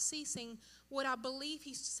without ceasing, what I believe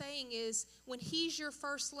he's saying is when he's your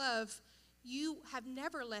first love, you have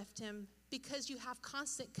never left him because you have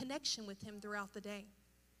constant connection with him throughout the day.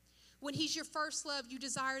 When he's your first love, you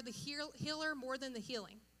desire the healer more than the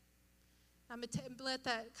healing. I'm going to let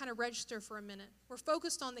that kind of register for a minute. We're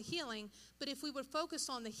focused on the healing, but if we would focus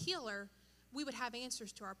on the healer, we would have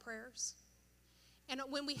answers to our prayers. And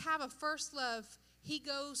when we have a first love, he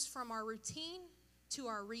goes from our routine to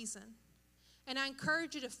our reason. And I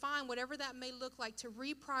encourage you to find whatever that may look like, to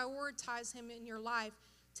reprioritize him in your life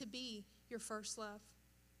to be your first love.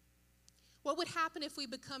 What would happen if we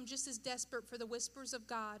become just as desperate for the whispers of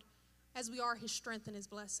God as we are his strength and his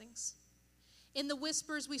blessings? In the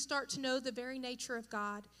whispers, we start to know the very nature of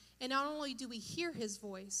God. And not only do we hear his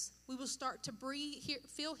voice, we will start to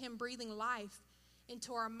feel him breathing life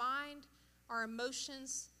into our mind, our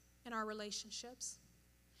emotions, and our relationships.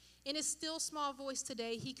 In his still small voice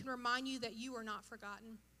today, he can remind you that you are not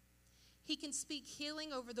forgotten. He can speak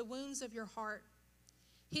healing over the wounds of your heart.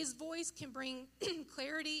 His voice can bring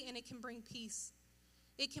clarity and it can bring peace.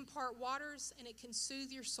 It can part waters and it can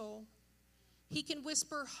soothe your soul. He can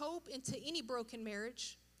whisper hope into any broken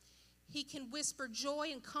marriage. He can whisper joy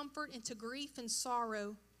and comfort into grief and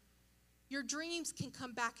sorrow. Your dreams can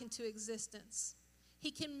come back into existence. He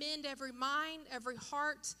can mend every mind, every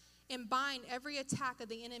heart, and bind every attack of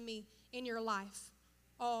the enemy in your life,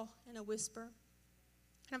 all in a whisper.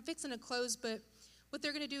 And I'm fixing to close, but what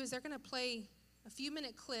they're going to do is they're going to play a few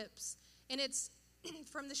minute clips, And it's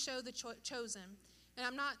from the show The Chosen. And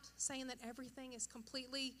I'm not saying that everything is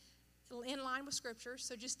completely in line with Scripture,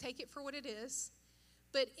 so just take it for what it is.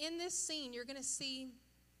 But in this scene, you're going to see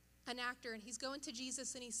an actor, and he's going to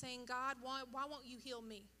Jesus, and he's saying, God, why won't you heal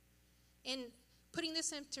me? And putting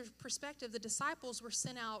this into perspective, the disciples were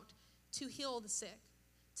sent out to heal the sick,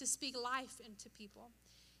 to speak life into people.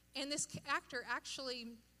 And this actor actually,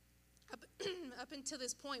 up until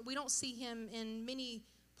this point, we don't see him in many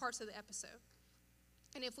parts of the episode.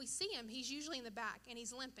 And if we see him, he's usually in the back, and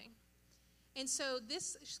he's limping. And so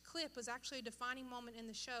this clip was actually a defining moment in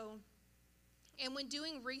the show. And when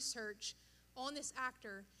doing research on this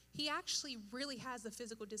actor, he actually really has a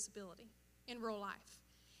physical disability in real life.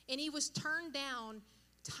 And he was turned down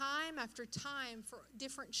time after time for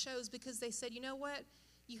different shows because they said, you know what?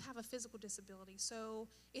 You have a physical disability, so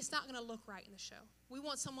it's not going to look right in the show. We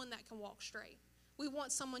want someone that can walk straight. We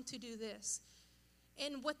want someone to do this.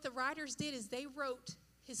 And what the writers did is they wrote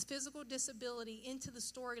his physical disability into the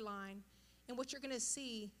storyline, and what you're going to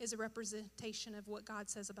see is a representation of what God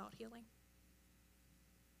says about healing.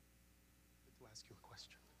 To ask you a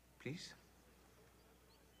question, please.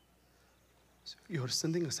 So you're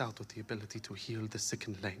sending us out with the ability to heal the sick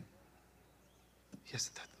and lame.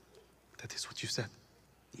 Yes, that is what you said.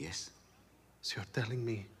 Yes. So you're telling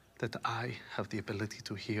me that I have the ability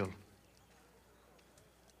to heal.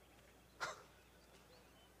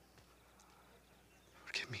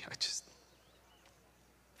 Forgive me, I just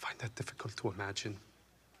find that difficult to imagine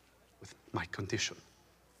with my condition,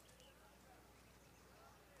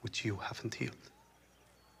 which you haven't healed.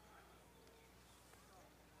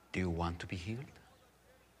 Do you want to be healed?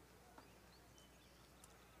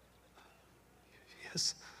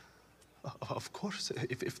 Yes, of course,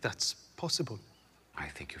 if that's possible. I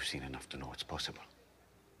think you've seen enough to know it's possible.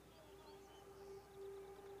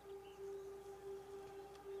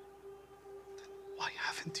 Then why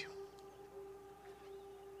haven't you?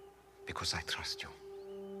 Because I trust you.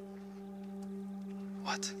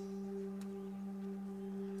 What?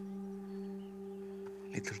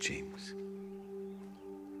 Little James.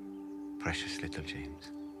 Precious little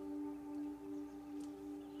James.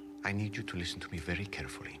 I need you to listen to me very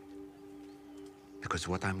carefully. Because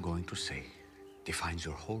what I'm going to say defines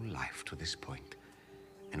your whole life to this point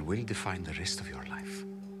and will define the rest of your life.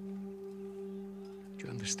 Do you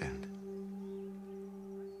understand?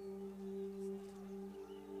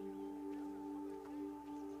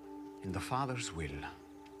 In the Father's will,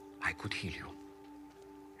 I could heal you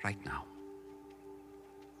right now.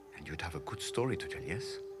 And you'd have a good story to tell,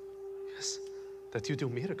 yes? Yes, that you do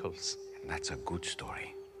miracles. And that's a good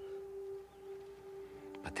story.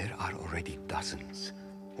 But there are already dozens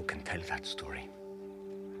who can tell that story.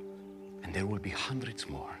 And there will be hundreds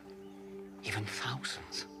more, even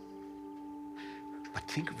thousands. But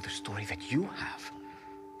think of the story that you have,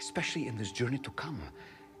 especially in this journey to come,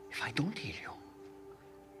 if I don't heal you.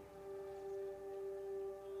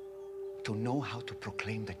 To know how to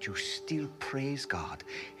proclaim that you still praise God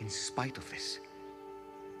in spite of this.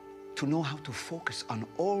 To know how to focus on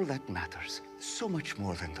all that matters, so much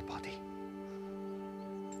more than the body.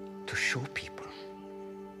 To show people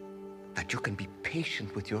that you can be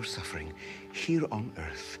patient with your suffering here on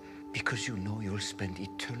earth because you know you'll spend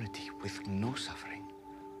eternity with no suffering.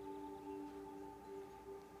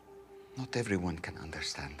 Not everyone can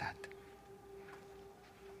understand that.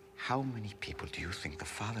 How many people do you think the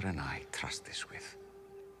Father and I trust this with?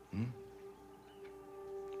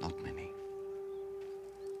 Not many.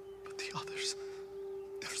 But the others,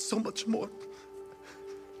 there's so much more.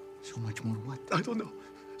 So much more what? I don't know.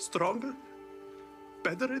 Stronger?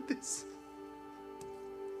 Better at this?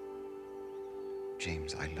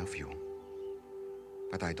 James, I love you.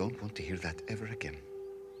 But I don't want to hear that ever again.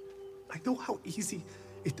 I know how easy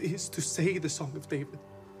it is to say the Song of David,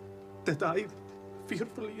 that I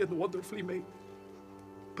fearfully and wonderfully made.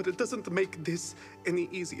 But it doesn't make this any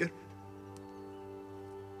easier.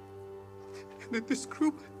 And in this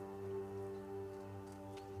group,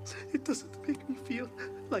 it doesn't make me feel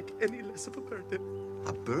like any less of a burden.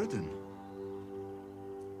 A burden?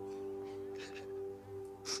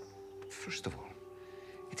 First of all,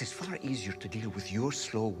 it is far easier to deal with your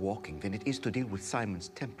slow walking than it is to deal with Simon's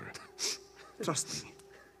temper. Trust me.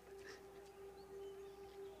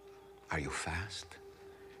 Are you fast?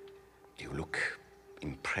 Do you look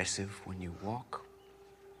impressive when you walk?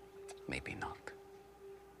 Maybe not.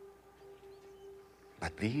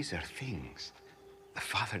 But these are things the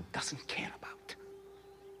Father doesn't care about.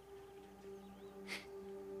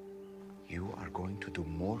 You are going to do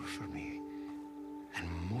more for me than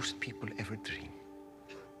most people ever dream.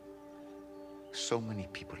 So many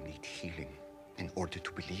people need healing in order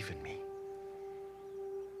to believe in me.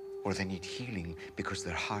 or they need healing because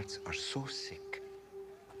their hearts are so sick.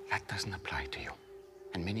 That doesn't apply to you.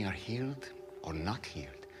 And many are healed or not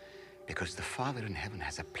healed because the Father in heaven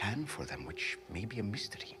has a plan for them which may be a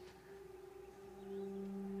mystery.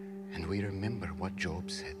 And we remember what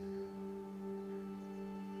Job said.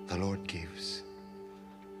 The Lord gives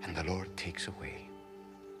and the Lord takes away.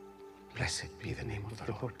 Blessed be the name of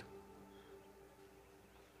the Lord.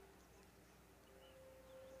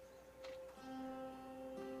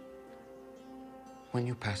 When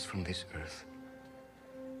you pass from this earth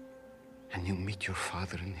and you meet your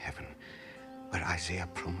Father in heaven, where Isaiah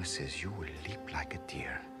promises you will leap like a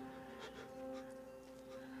deer,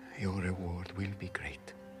 your reward will be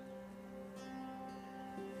great.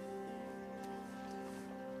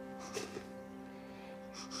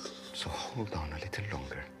 So hold on a little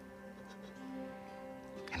longer.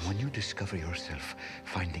 And when you discover yourself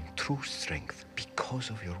finding true strength because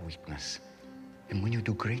of your weakness, and when you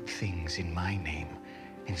do great things in my name,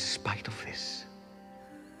 in spite of this,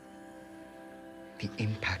 the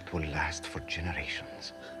impact will last for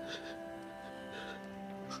generations.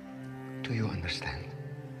 Do you understand?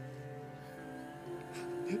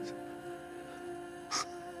 Yes.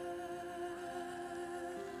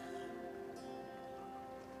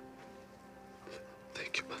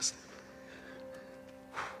 Thank you, Master.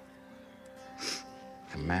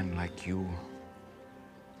 A man like you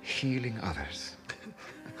healing others.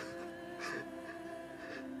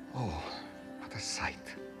 Oh, what a sight.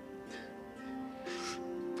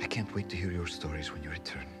 I can't wait to hear your stories when you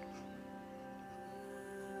return.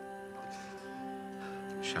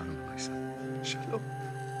 Shalom, my son. Shalom.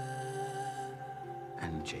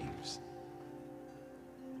 And James.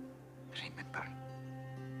 Remember,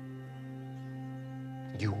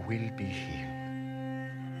 you will be healed.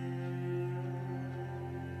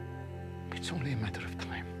 It's only a matter of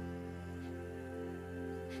time.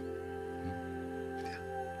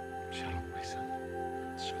 Shalom, my son.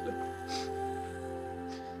 Shalom.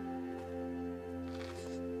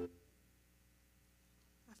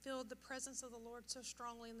 I feel the presence of the Lord so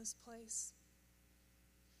strongly in this place.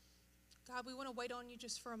 God, we want to wait on you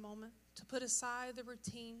just for a moment, to put aside the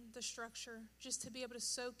routine, the structure, just to be able to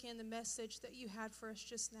soak in the message that you had for us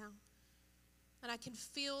just now. And I can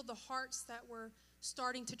feel the hearts that were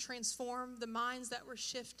starting to transform, the minds that were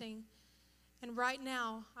shifting. And right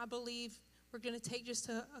now, I believe we're going to take just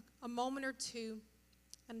a moment or two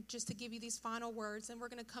and just to give you these final words, and we're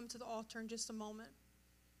going to come to the altar in just a moment.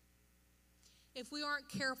 If we aren't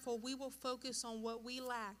careful, we will focus on what we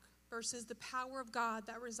lack versus the power of God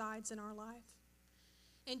that resides in our life.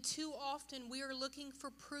 And too often we are looking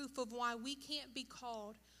for proof of why we can't be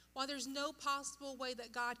called, why there's no possible way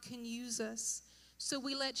that God can use us. So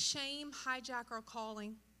we let shame hijack our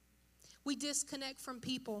calling. We disconnect from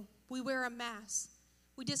people. We wear a mask.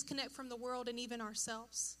 We disconnect from the world and even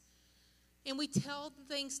ourselves. And we tell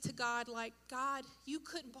things to God like, God, you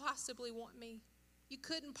couldn't possibly want me. You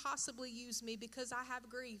couldn't possibly use me because I have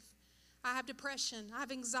grief. I have depression. I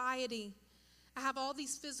have anxiety. I have all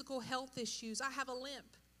these physical health issues. I have a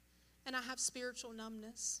limp. And I have spiritual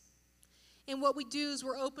numbness. And what we do is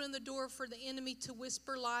we're opening the door for the enemy to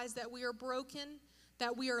whisper lies that we are broken,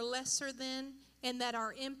 that we are lesser than, and that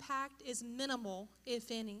our impact is minimal, if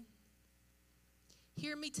any.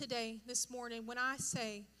 Hear me today, this morning, when I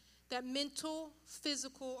say that mental,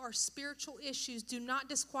 physical, or spiritual issues do not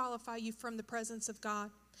disqualify you from the presence of God.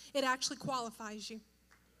 It actually qualifies you.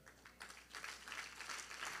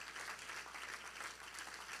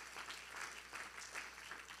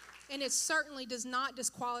 And it certainly does not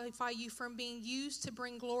disqualify you from being used to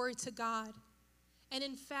bring glory to God. And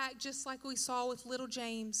in fact, just like we saw with little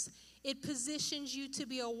James, it positions you to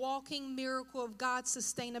be a walking miracle of God's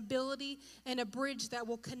sustainability and a bridge that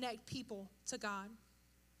will connect people to God.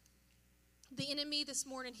 The enemy this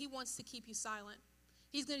morning, he wants to keep you silent.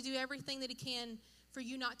 He's going to do everything that he can for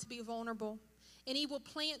you not to be vulnerable. And he will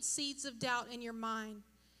plant seeds of doubt in your mind.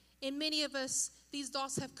 And many of us, these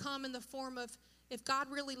thoughts have come in the form of, if God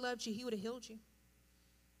really loved you, he would have healed you.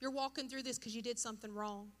 You're walking through this because you did something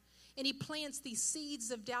wrong. And he plants these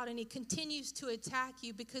seeds of doubt, and he continues to attack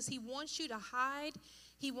you because he wants you to hide.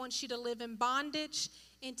 He wants you to live in bondage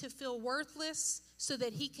and to feel worthless so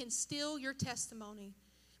that he can steal your testimony.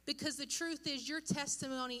 Because the truth is, your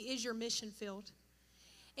testimony is your mission field.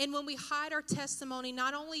 And when we hide our testimony,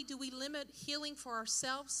 not only do we limit healing for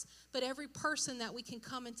ourselves, but every person that we can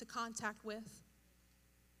come into contact with.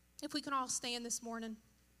 If we can all stand this morning.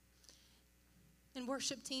 And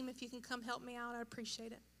worship team, if you can come help me out, I'd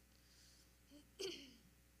appreciate it.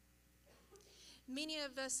 Many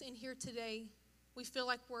of us in here today, we feel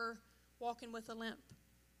like we're walking with a limp.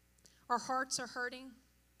 Our hearts are hurting.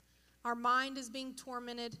 Our mind is being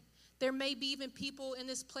tormented. There may be even people in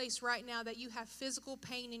this place right now that you have physical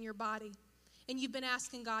pain in your body, and you've been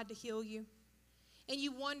asking God to heal you. And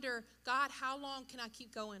you wonder, God, how long can I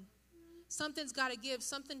keep going? Something's got to give.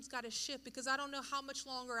 Something's got to shift, because I don't know how much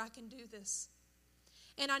longer I can do this.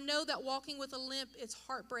 And I know that walking with a limp is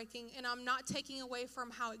heartbreaking, and I'm not taking away from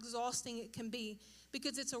how exhausting it can be,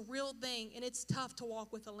 because it's a real thing, and it's tough to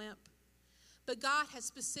walk with a limp. But God has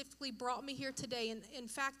specifically brought me here today, and in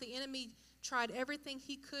fact, the enemy tried everything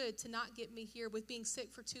he could to not get me here, with being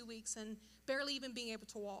sick for 2 weeks and barely even being able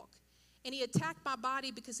to walk. And he attacked my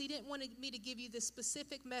body because he didn't want me to give you this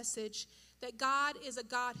specific message that God is a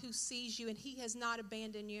God who sees you, and he has not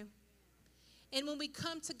abandoned you. And when we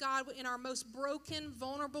come to God in our most broken,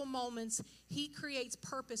 vulnerable moments, he creates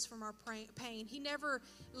purpose from our pain. He never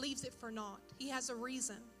leaves it for naught. He has a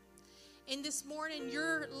reason. And this morning,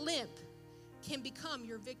 your limp can become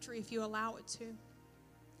your victory if you allow it to.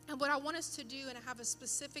 And what I want us to do, and I have a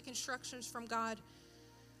specific instructions from God.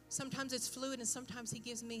 Sometimes it's fluid, and sometimes he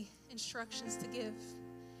gives me instructions to give.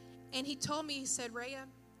 And he told me, he said, Rhea,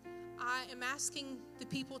 I am asking the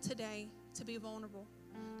people today to be vulnerable.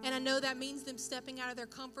 And I know that means them stepping out of their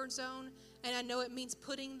comfort zone, and I know it means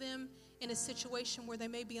putting them in a situation where they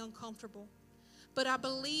may be uncomfortable. But I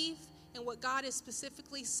believe in what God is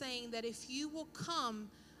specifically saying, that if you will come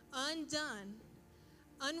undone,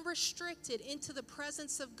 unrestricted into the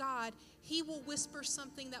presence of God, he will whisper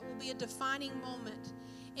something that will be a defining moment.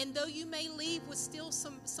 And though you may leave with still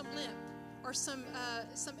some limp or some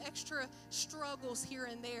extra struggles here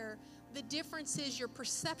and there, the difference is your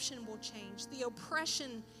perception will change. The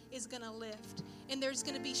oppression is going to lift. And there's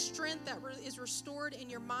going to be strength that is restored in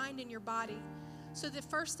your mind and your body. So the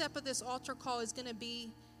first step of this altar call is going to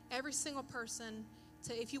be every single person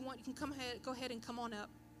to, if you want, you can go ahead and come on up.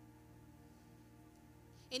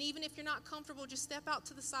 And even if you're not comfortable, just step out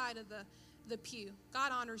to the side of the pew.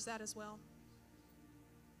 God honors that as well.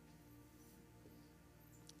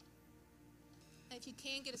 And if you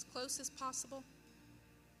can, get as close as possible.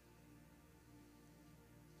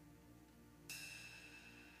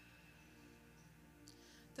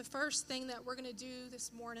 The first thing that we're going to do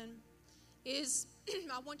this morning is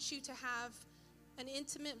I want you to have an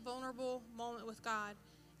intimate, vulnerable moment with God.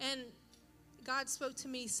 And God spoke to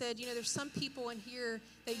me, said, you know, there's some people in here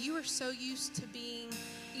that you are so used to being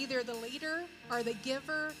either the leader or the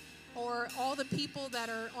giver, or all the people that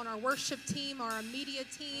are on our worship team or our media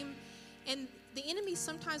team. And the enemy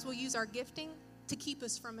sometimes will use our gifting to keep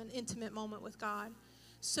us from an intimate moment with God.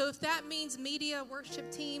 So if that means media,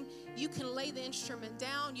 worship team, you can lay the instrument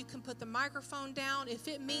down. You can put the microphone down. If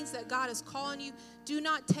it means that God is calling you, do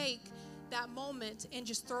not take that moment and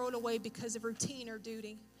just throw it away because of routine or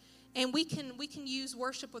duty. And we can use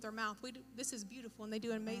worship with our mouth. This is beautiful, and they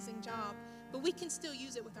do an amazing job. But we can still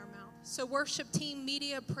use it with our mouth. So worship team,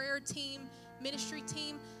 media, prayer team, ministry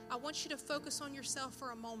team, I want you to focus on yourself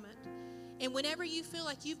for a moment. And whenever you feel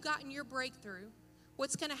like you've gotten your breakthrough,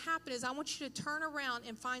 what's going to happen is I want you to turn around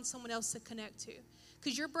and find someone else to connect to.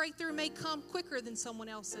 Because your breakthrough may come quicker than someone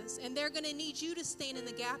else's. And they're going to need you to stand in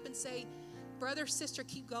the gap and say, brother, sister,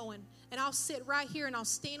 keep going. And I'll sit right here and I'll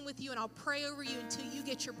stand with you and I'll pray over you until you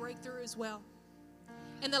get your breakthrough as well.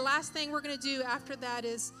 And the last thing we're going to do after that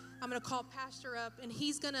is I'm going to call Pastor up, and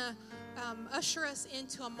he's going to usher us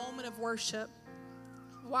into a moment of worship.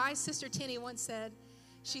 Wise Sister Tenny once said,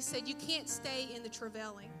 she said, you can't stay in the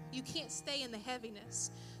travailing. You can't stay in the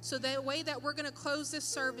heaviness. So the way that we're going to close this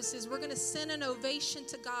service is we're going to send an ovation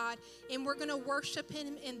to God, and we're going to worship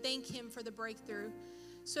him and thank him for the breakthrough.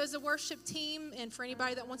 So as a worship team, and for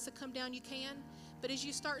anybody that wants to come down, you can. But as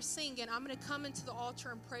you start singing, I'm going to come into the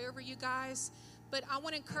altar and pray over you guys. But I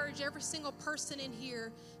want to encourage every single person in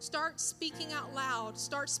here, start speaking out loud.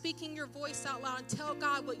 Start speaking your voice out loud and tell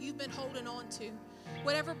God what you've been holding on to.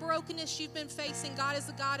 Whatever brokenness you've been facing, God is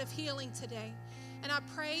the God of healing today. And I'm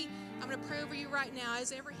going to pray over you right now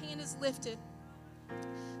as every hand is lifted.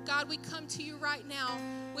 God, we come to you right now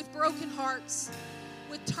with broken hearts,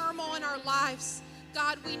 with turmoil in our lives.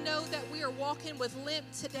 God, we know that we are walking with limp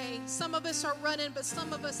today. Some of us are running, but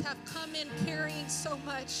some of us have come in carrying so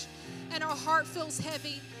much. And our heart feels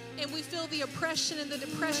heavy, and we feel the oppression and the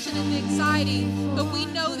depression and the anxiety. But we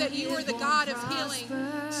know that you are the God of healing.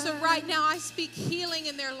 So right now, I speak healing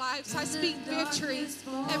in their lives. I speak victory.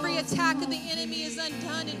 Every attack of the enemy is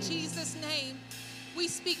undone in Jesus' name. We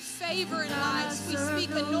speak favor in lives. We speak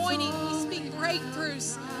anointing. We speak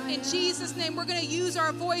breakthroughs. In Jesus' name, we're going to use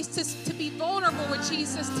our voice to be vulnerable with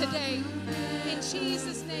Jesus today. In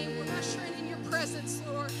Jesus' name, we're ushering in your presence,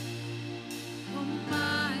 Lord. Oh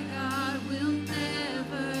my God will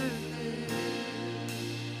never fail.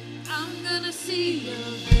 I'm gonna see a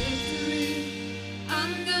victory.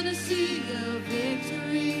 I'm gonna see a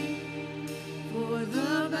victory. For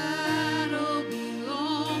the battle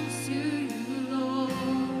belongs to you, Lord.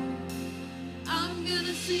 I'm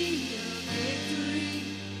gonna see a victory.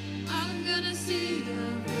 I'm gonna see a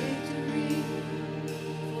victory.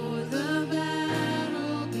 For the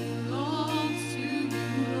battle belongs to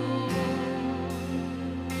you, Lord.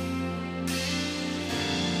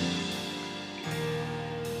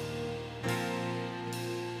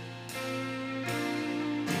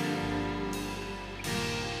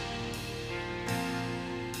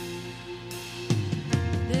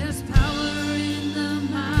 There's power in the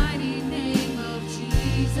mighty name of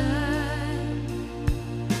Jesus.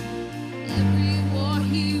 Every war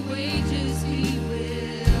he wages, he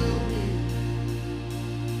will win.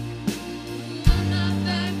 I'm not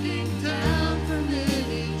backing down from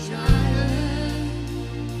any giant.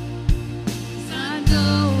 'Cause I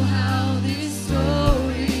know how this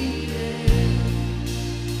story ends.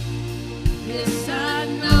 Yes, I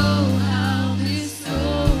know how this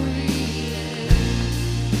story ends.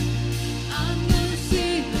 I'm gonna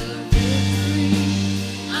see a victory.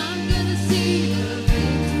 I'm gonna see a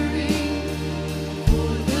victory.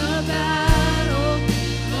 For the battle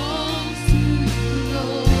belongs to you,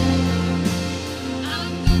 Lord.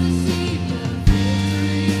 I'm gonna see a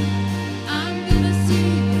victory. I'm gonna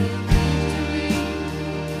see a victory.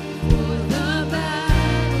 For the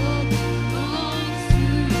battle belongs to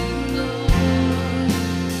you, Lord.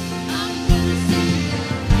 I'm gonna see a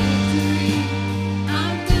victory.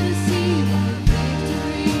 I'm gonna see a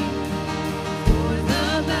victory. For the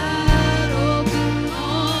battle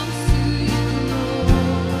belongs to you,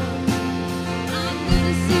 Lord. I'm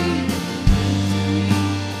gonna see a victory.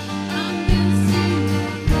 I'm gonna see a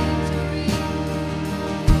victory.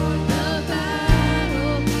 For the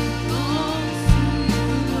battle belongs to you,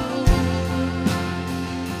 Lord.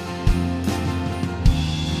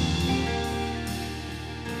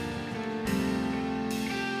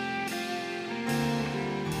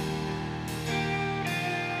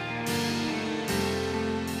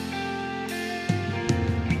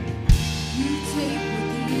 You take what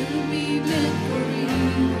the enemy meant for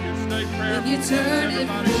evil, Stay and prayerful. you turn it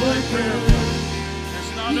Everybody for stay good. prayerful.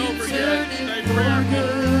 It's not You over turn yet. it Stay for prayerful.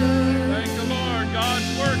 good. Thank the Lord. God's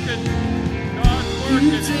working. God's You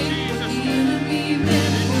working in take what Jesus' the name. enemy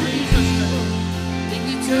meant In for Jesus' evil, name. and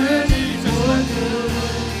you turn it for good.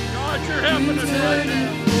 God, you're You helping us right turn it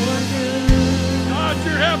now. for good. God,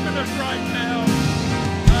 you're helping us right now.